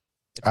right now?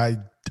 I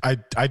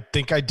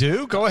think I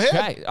do. Go ahead.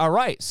 Okay. All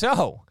right.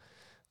 So,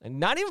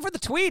 not even for the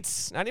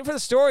tweets, not even for the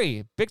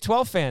story. Big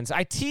 12 fans,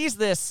 I teased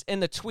this in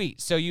the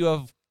tweet. So you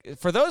have,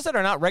 for those that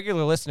are not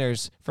regular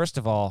listeners, first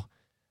of all,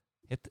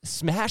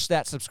 smash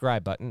that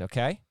subscribe button,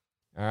 okay?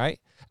 All right?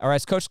 Or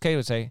as Coach K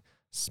would say,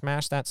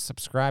 smash that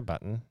subscribe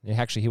button.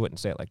 Actually, he wouldn't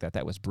say it like that.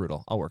 That was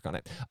brutal. I'll work on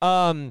it.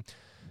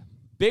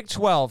 Big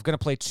 12 going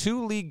to play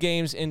 2 league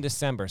games in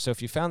December. So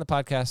if you found the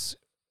podcast,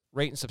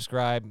 rate and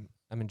subscribe.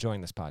 I'm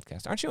enjoying this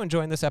podcast. Aren't you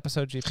enjoying this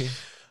episode, GP?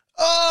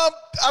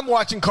 I'm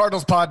watching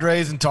Cardinals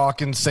Padres and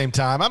talking at the same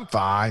time. I'm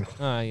fine.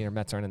 Your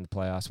Mets aren't in the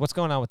playoffs. What's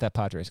going on with that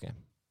Padres game?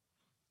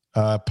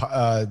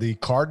 The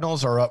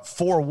Cardinals are up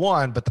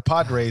 4-1, but the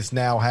Padres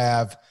now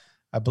have,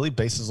 I believe,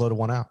 bases loaded,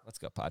 1 out. Let's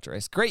go,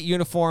 Padres. Great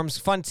uniforms,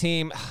 fun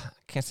team.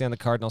 Can't stand the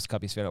Cardinals.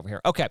 Cubbies fit over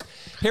here. Okay.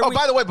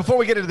 By the way, before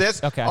we get into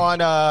this, okay. On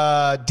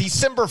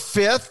December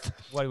 5th,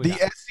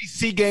 the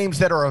SEC games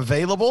that are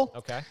available.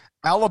 Okay.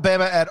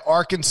 Alabama at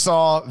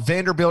Arkansas,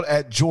 Vanderbilt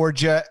at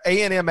Georgia,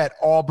 A&M at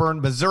Auburn,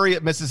 Missouri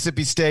at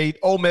Mississippi State,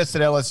 Ole Miss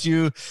at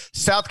LSU,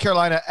 South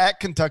Carolina at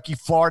Kentucky,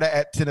 Florida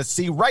at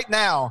Tennessee. Right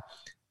now,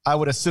 I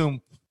would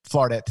assume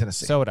Florida at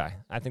Tennessee. So would I.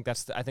 I think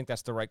that's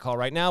the right call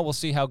right now. We'll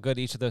see how good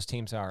each of those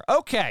teams are.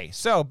 Okay,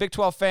 so Big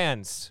 12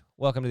 fans,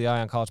 welcome to the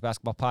Eye on College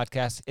Basketball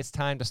Podcast. It's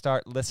time to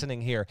start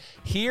listening here.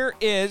 Here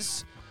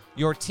is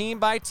your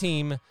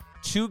team-by-team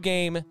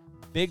 2-game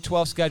Big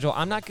 12 schedule.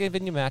 I'm not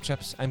giving you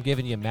matchups. I'm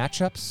giving you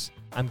matchups.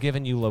 I'm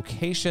giving you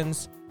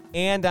locations.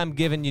 And I'm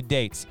giving you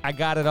dates. I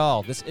got it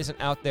all. This isn't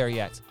out there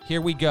yet. Here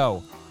we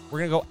go. We're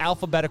going to go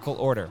alphabetical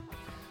order.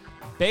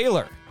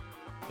 Baylor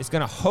is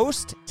going to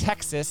host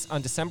Texas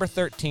on December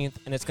 13th,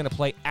 and it's going to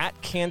play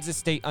at Kansas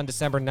State on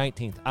December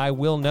 19th. I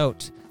will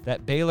note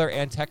that Baylor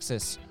and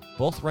Texas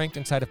both ranked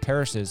inside of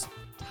Parrish's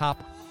top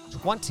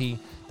 20.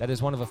 That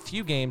is one of a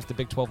few games the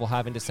Big 12 will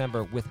have in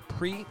December with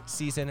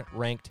preseason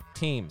ranked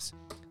teams.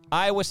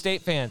 Iowa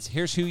State fans,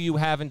 here's who you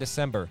have in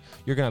December.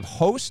 You're going to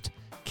host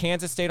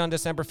Kansas State on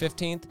December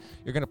 15th.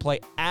 You're going to play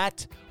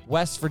at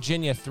West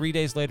Virginia 3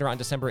 days later on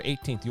December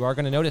 18th. You are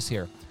going to notice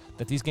here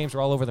that these games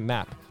are all over the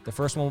map. The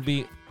first one will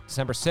be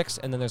December 6th,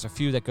 and then there's a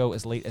few that go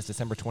as late as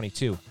December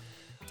 22.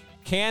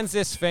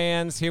 Kansas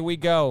fans, here we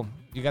go.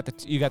 You got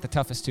the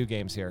toughest 2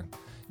 games here.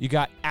 You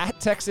got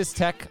at Texas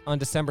Tech on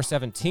December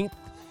 17th,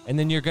 and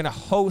then you're going to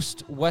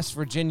host West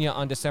Virginia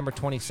on December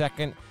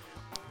 22nd.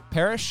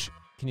 Parrish,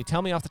 can you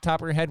tell me off the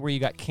top of your head where you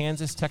got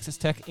Kansas, Texas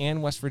Tech,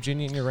 and West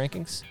Virginia in your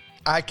rankings?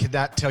 I could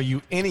not tell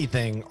you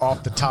anything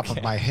off the top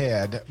of my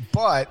head,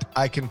 but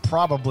I can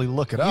probably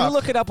look it up. You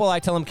look it up while I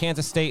tell them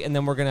Kansas State, and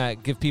then we're going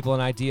to give people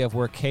an idea of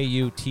where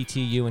KU,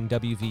 TTU, and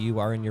WVU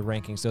are in your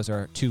rankings. Those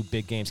are 2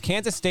 big games.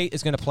 Kansas State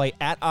is going to play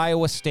at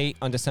Iowa State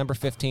on December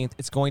 15th.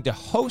 It's going to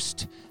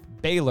host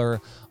Baylor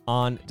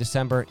on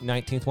December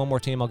 19th. One more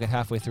team I'll get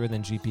halfway through, and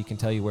then GP can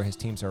tell you where his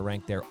teams are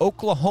ranked there.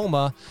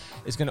 Oklahoma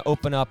is going to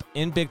open up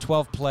in Big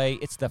 12 play.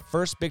 It's the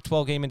first Big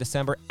 12 game in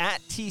December at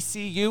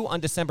TCU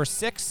on December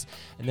 6th,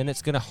 and then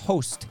it's going to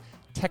host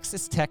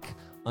Texas Tech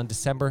on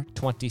December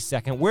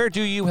 22nd. Where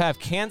do you have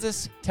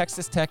Kansas,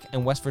 Texas Tech,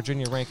 and West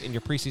Virginia ranked in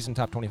your preseason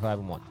top 25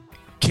 and 1?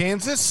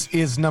 Kansas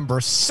is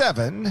number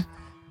 7.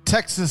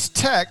 Texas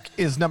Tech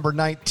is number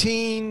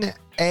 19.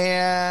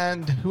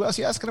 And who else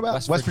are you asking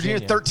about? West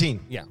Virginia 13.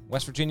 Yeah,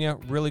 West Virginia,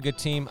 really good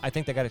team. I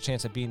think they got a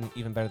chance of being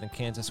even better than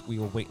Kansas. We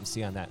will wait and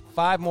see on that.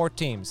 5 more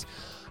teams.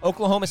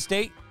 Oklahoma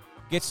State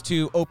gets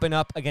to open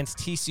up against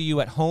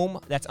TCU at home.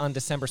 That's on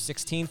December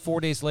 16.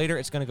 4 days later,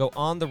 it's going to go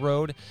on the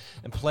road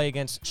and play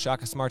against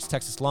Shaka Smart's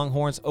Texas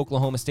Longhorns.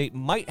 Oklahoma State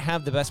might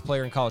have the best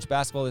player in college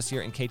basketball this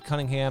year in Cade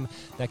Cunningham.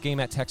 That game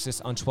at Texas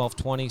on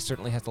 12/20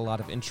 certainly has a lot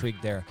of intrigue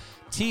there.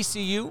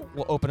 TCU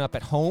will open up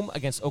at home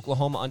against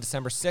Oklahoma on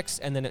December 6th,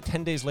 and then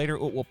 10 days later, it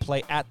will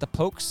play at the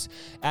Pokes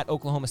at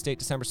Oklahoma State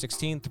December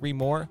 16. 3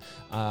 more.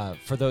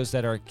 For those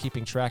that are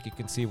keeping track, you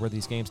can see where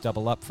these games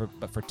double up.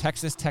 But for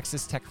Texas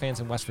Tech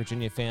fans and West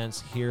Virginia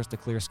fans, here's the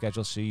clear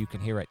schedule so you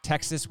can hear it.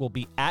 Texas will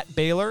be at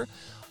Baylor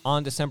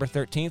on December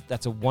 13th.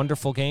 That's a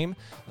wonderful game.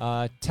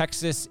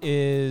 Texas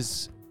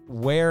is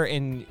where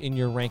in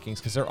your rankings?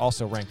 Because they're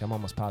also ranked, I'm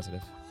almost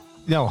positive.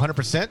 No,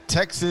 100%.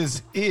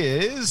 Texas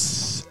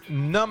is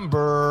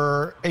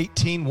number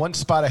 18, one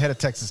spot ahead of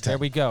Texas Tech. There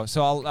we go.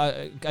 So,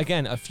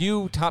 again, a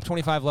few top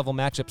 25 level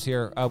matchups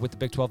here with the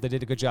Big 12. They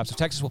did a good job. So,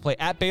 Texas will play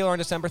at Baylor on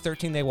December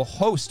 13. They will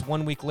host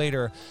 1 week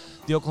later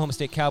the Oklahoma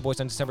State Cowboys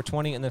on December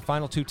 20. And the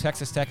final two,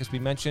 Texas Tech, as we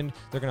mentioned,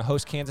 they're going to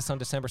host Kansas on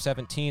December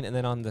 17. And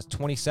then on the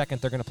 22nd,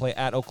 they're going to play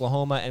at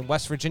Oklahoma. And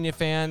West Virginia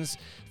fans,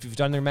 if you've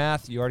done their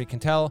math, you already can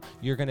tell,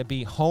 you're going to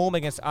be home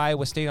against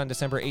Iowa State on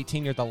December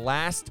 18. You're the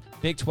last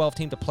Big 12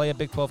 team to play a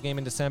Big 12 game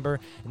in December.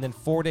 And then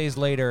 4 days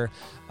later,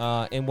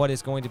 in what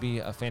is going to be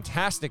a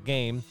fantastic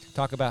game,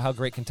 talk about how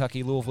great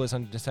Kentucky Louisville is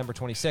on December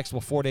 26th.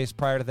 Well, 4 days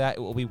prior to that, it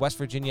will be West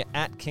Virginia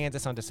at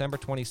Kansas on December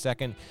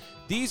 22nd.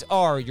 These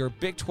are your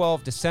Big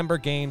 12 December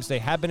games. They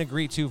have been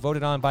agreed to,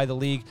 voted on by the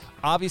league.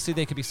 Obviously,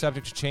 they could be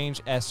subject to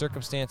change as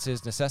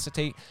circumstances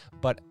necessitate,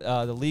 but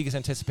the league is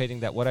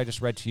anticipating that what I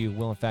just read to you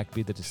will, in fact,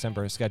 be the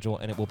December schedule,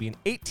 and it will be an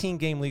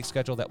 18-game league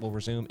schedule that will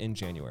resume in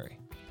January.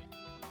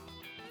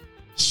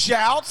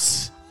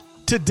 Shouts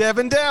to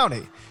Devin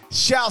Downey.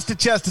 Shouts to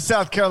Chester,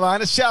 South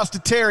Carolina. Shouts to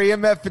Terry,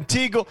 MF, and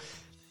Teagle.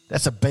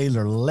 That's a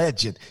Baylor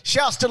legend.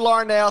 Shouts to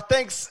Larnell.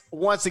 Thanks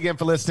once again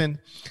for listening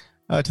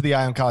to the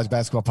Eye on College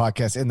Basketball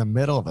Podcast in the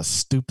middle of a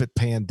stupid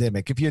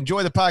pandemic. If you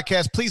enjoy the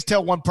podcast, please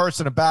tell one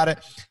person about it.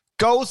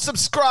 Go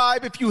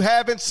subscribe if you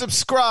haven't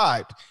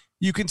subscribed.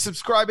 You can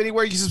subscribe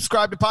anywhere you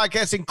subscribe to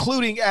podcasts,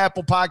 including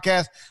Apple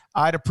Podcasts.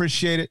 I'd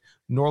appreciate it.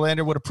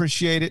 Norlander would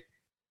appreciate it.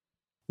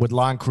 Would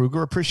Lon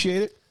Kruger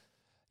appreciate it?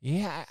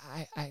 Yeah,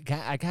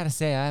 I gotta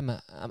say I'm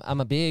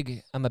a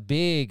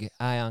big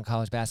Eye on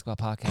College Basketball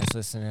Podcast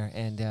listener,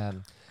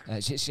 and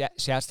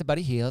shouts to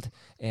Buddy Hield,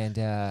 and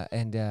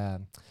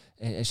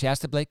shouts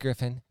to Blake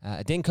Griffin.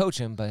 I didn't coach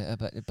him,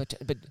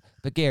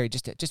 but Gary,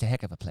 just a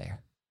heck of a player.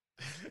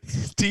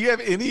 Do you have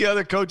any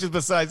other coaches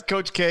besides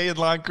Coach K and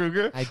Lon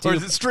Kruger? I do. Or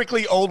is it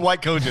strictly old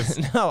white coaches?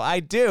 No, I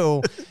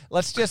do.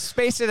 Let's just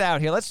space it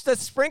out here. Let's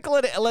sprinkle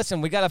it.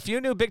 Listen, we got a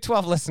few new Big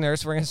 12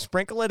 listeners. We're going to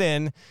sprinkle it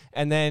in.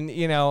 And then,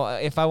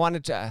 if I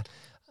wanted to,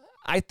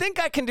 I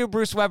think I can do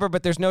Bruce Weber,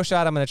 but there's no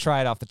shot I'm going to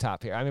try it off the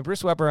top here. I mean,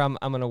 Bruce Weber, I'm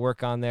going to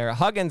work on there.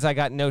 Huggins, I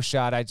got no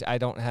shot. I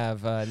don't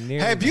have near.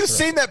 Have you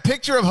seen that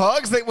picture of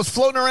Huggs that was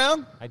floating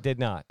around? I did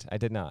not.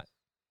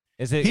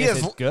 Is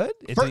it good?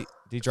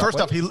 First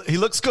up, he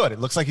looks good. It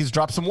looks like he's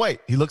dropped some weight.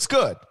 He looks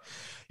good.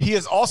 He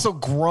has also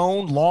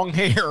grown long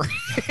hair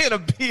and a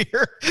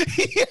beard.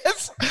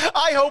 Yes,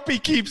 I hope he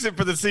keeps it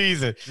for the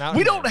season.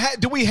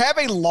 Do we have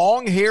a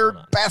long-haired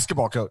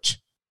basketball coach?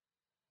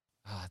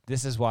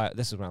 This is when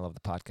I love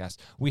the podcast.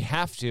 We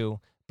have to,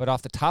 but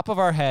off the top of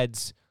our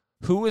heads,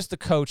 who is the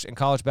coach in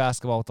college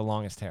basketball with the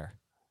longest hair?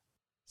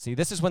 See,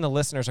 this is when the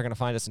listeners are going to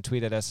find us and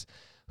tweet at us.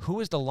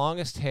 Who is the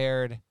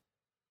longest-haired?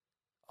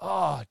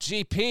 Oh,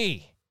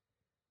 GP.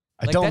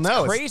 I don't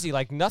know. That's crazy.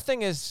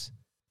 Nothing is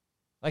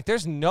 –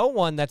 there's no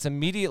one that's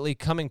immediately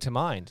coming to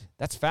mind.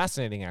 That's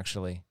fascinating,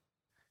 actually.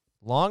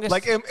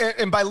 Longest –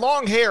 and by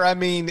long hair, I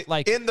mean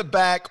in the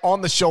back,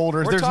 on the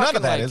shoulders. There's none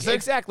of that, is there?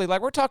 Exactly.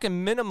 We're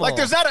talking minimal.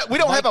 There's not we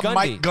don't have a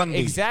Mike Gundy.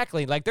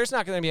 Exactly. There's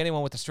not going to be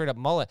anyone with a straight-up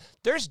mullet.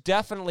 There's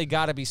definitely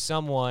got to be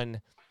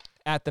someone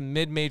at the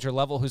mid-major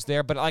level who's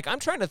there. But, I'm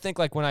trying to think,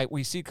 when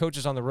we see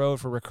coaches on the road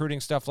for recruiting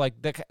stuff,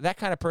 that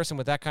kind of person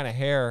with that kind of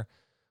hair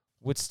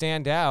would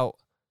stand out.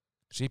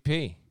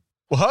 GP.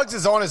 Well, Huggs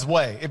is on his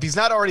way. If he's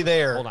not already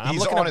there, hold on.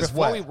 he's on his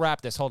way. Before we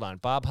wrap this, hold on.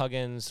 Bob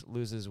Huggins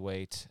loses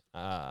weight.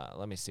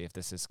 Let me see if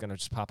this is going to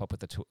just pop up with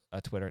the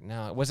Twitter.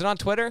 No, was it on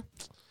Twitter?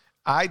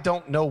 I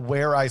don't know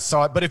where I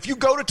saw it, but if you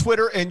go to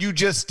Twitter and you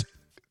just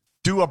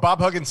do a Bob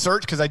Huggins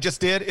search, because I just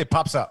did, it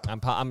pops up.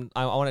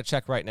 I want to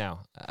check right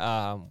now.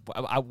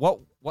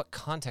 What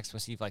context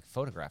was he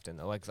photographed in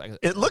though?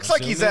 It looks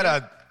like he's at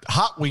a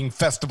Hot Wing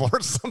festival or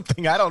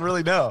something. I don't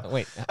really know.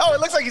 Wait. Oh, it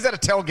looks like he's at a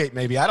tailgate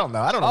maybe. I don't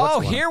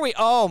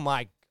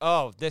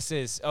know. This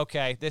is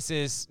okay. This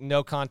is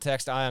no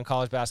context Eye on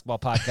College Basketball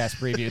Podcast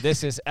preview.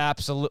 This is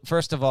absolute.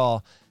 First of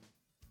all,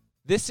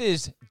 this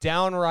is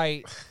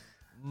downright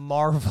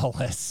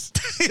marvelous.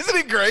 Isn't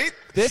it great?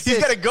 He's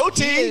got a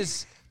goatee.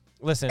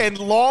 Listen, and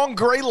long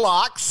gray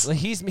locks.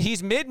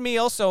 He's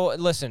mid-meal, so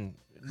listen.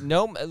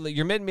 No,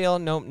 you're mid-meal.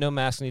 No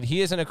mask needed.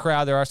 He is in a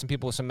crowd. There are some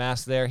people with some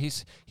masks there.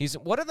 He's.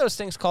 What are those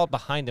things called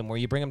behind him, where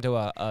you bring him to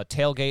a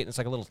tailgate and it's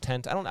like a little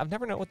tent? I've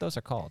never known what those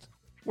are called.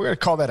 We're gonna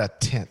call that a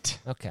tent.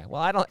 Okay.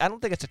 Well, I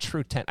don't think it's a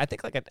true tent. I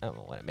think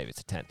maybe it's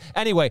a tent.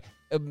 Anyway,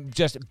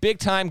 just big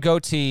time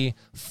goatee,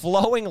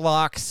 flowing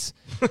locks,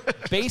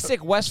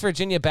 basic West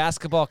Virginia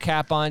basketball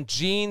cap on,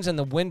 jeans and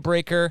the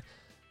windbreaker.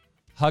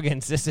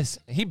 Huggins,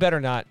 he better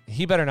not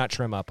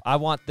trim up. I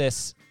want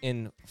this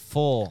in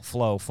full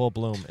flow, full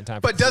bloom in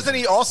time. But doesn't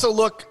he also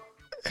look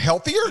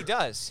healthier?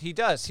 He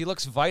does. He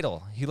looks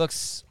vital. He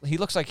looks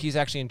like he's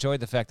actually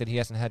enjoyed the fact that he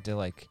hasn't had to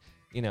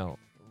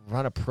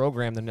run a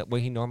program the way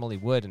he normally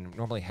would and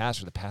normally has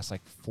for the past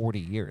 40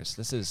 years.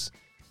 This is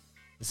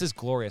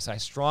glorious. I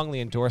strongly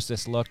endorse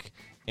this look,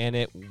 and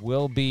it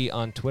will be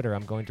on Twitter.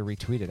 I'm going to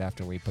retweet it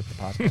after we put the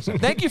podcast in.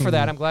 Thank you for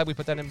that. I'm glad we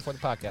put that in before the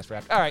podcast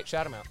wrapped. All right,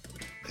 shout him out.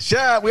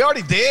 We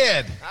already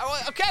did.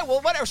 Okay,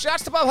 well, whatever.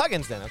 Shouts to Bob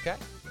Huggins then, okay?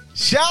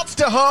 Shouts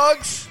to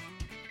Hugs.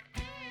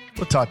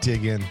 We'll talk to you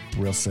again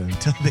real soon.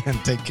 Till then,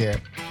 take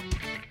care.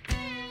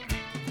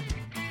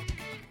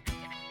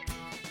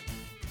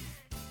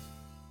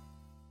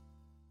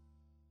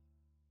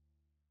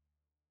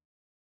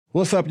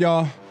 What's up,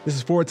 y'all? This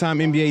is four-time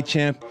NBA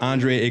champ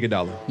Andre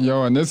Iguodala.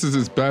 Yo, and this is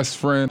his best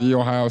friend, the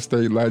Ohio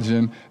State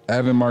legend,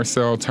 Evan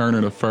Marcel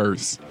Turner I.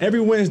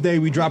 Every Wednesday,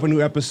 we drop a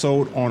new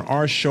episode on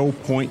our show,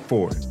 Point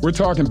Forward. We're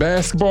talking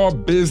basketball,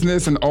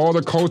 business, and all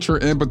the culture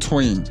in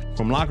between.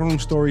 From locker room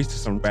stories to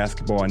some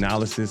basketball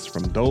analysis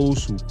from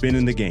those who've been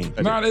in the game.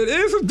 Nah, it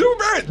is a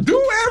dude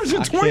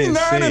averaging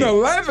 29 and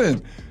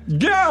 11.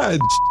 God,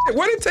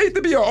 what did it take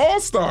to be an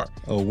all-star?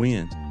 A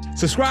win.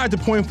 Subscribe to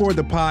Point Forward,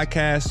 the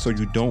podcast, so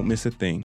you don't miss a thing.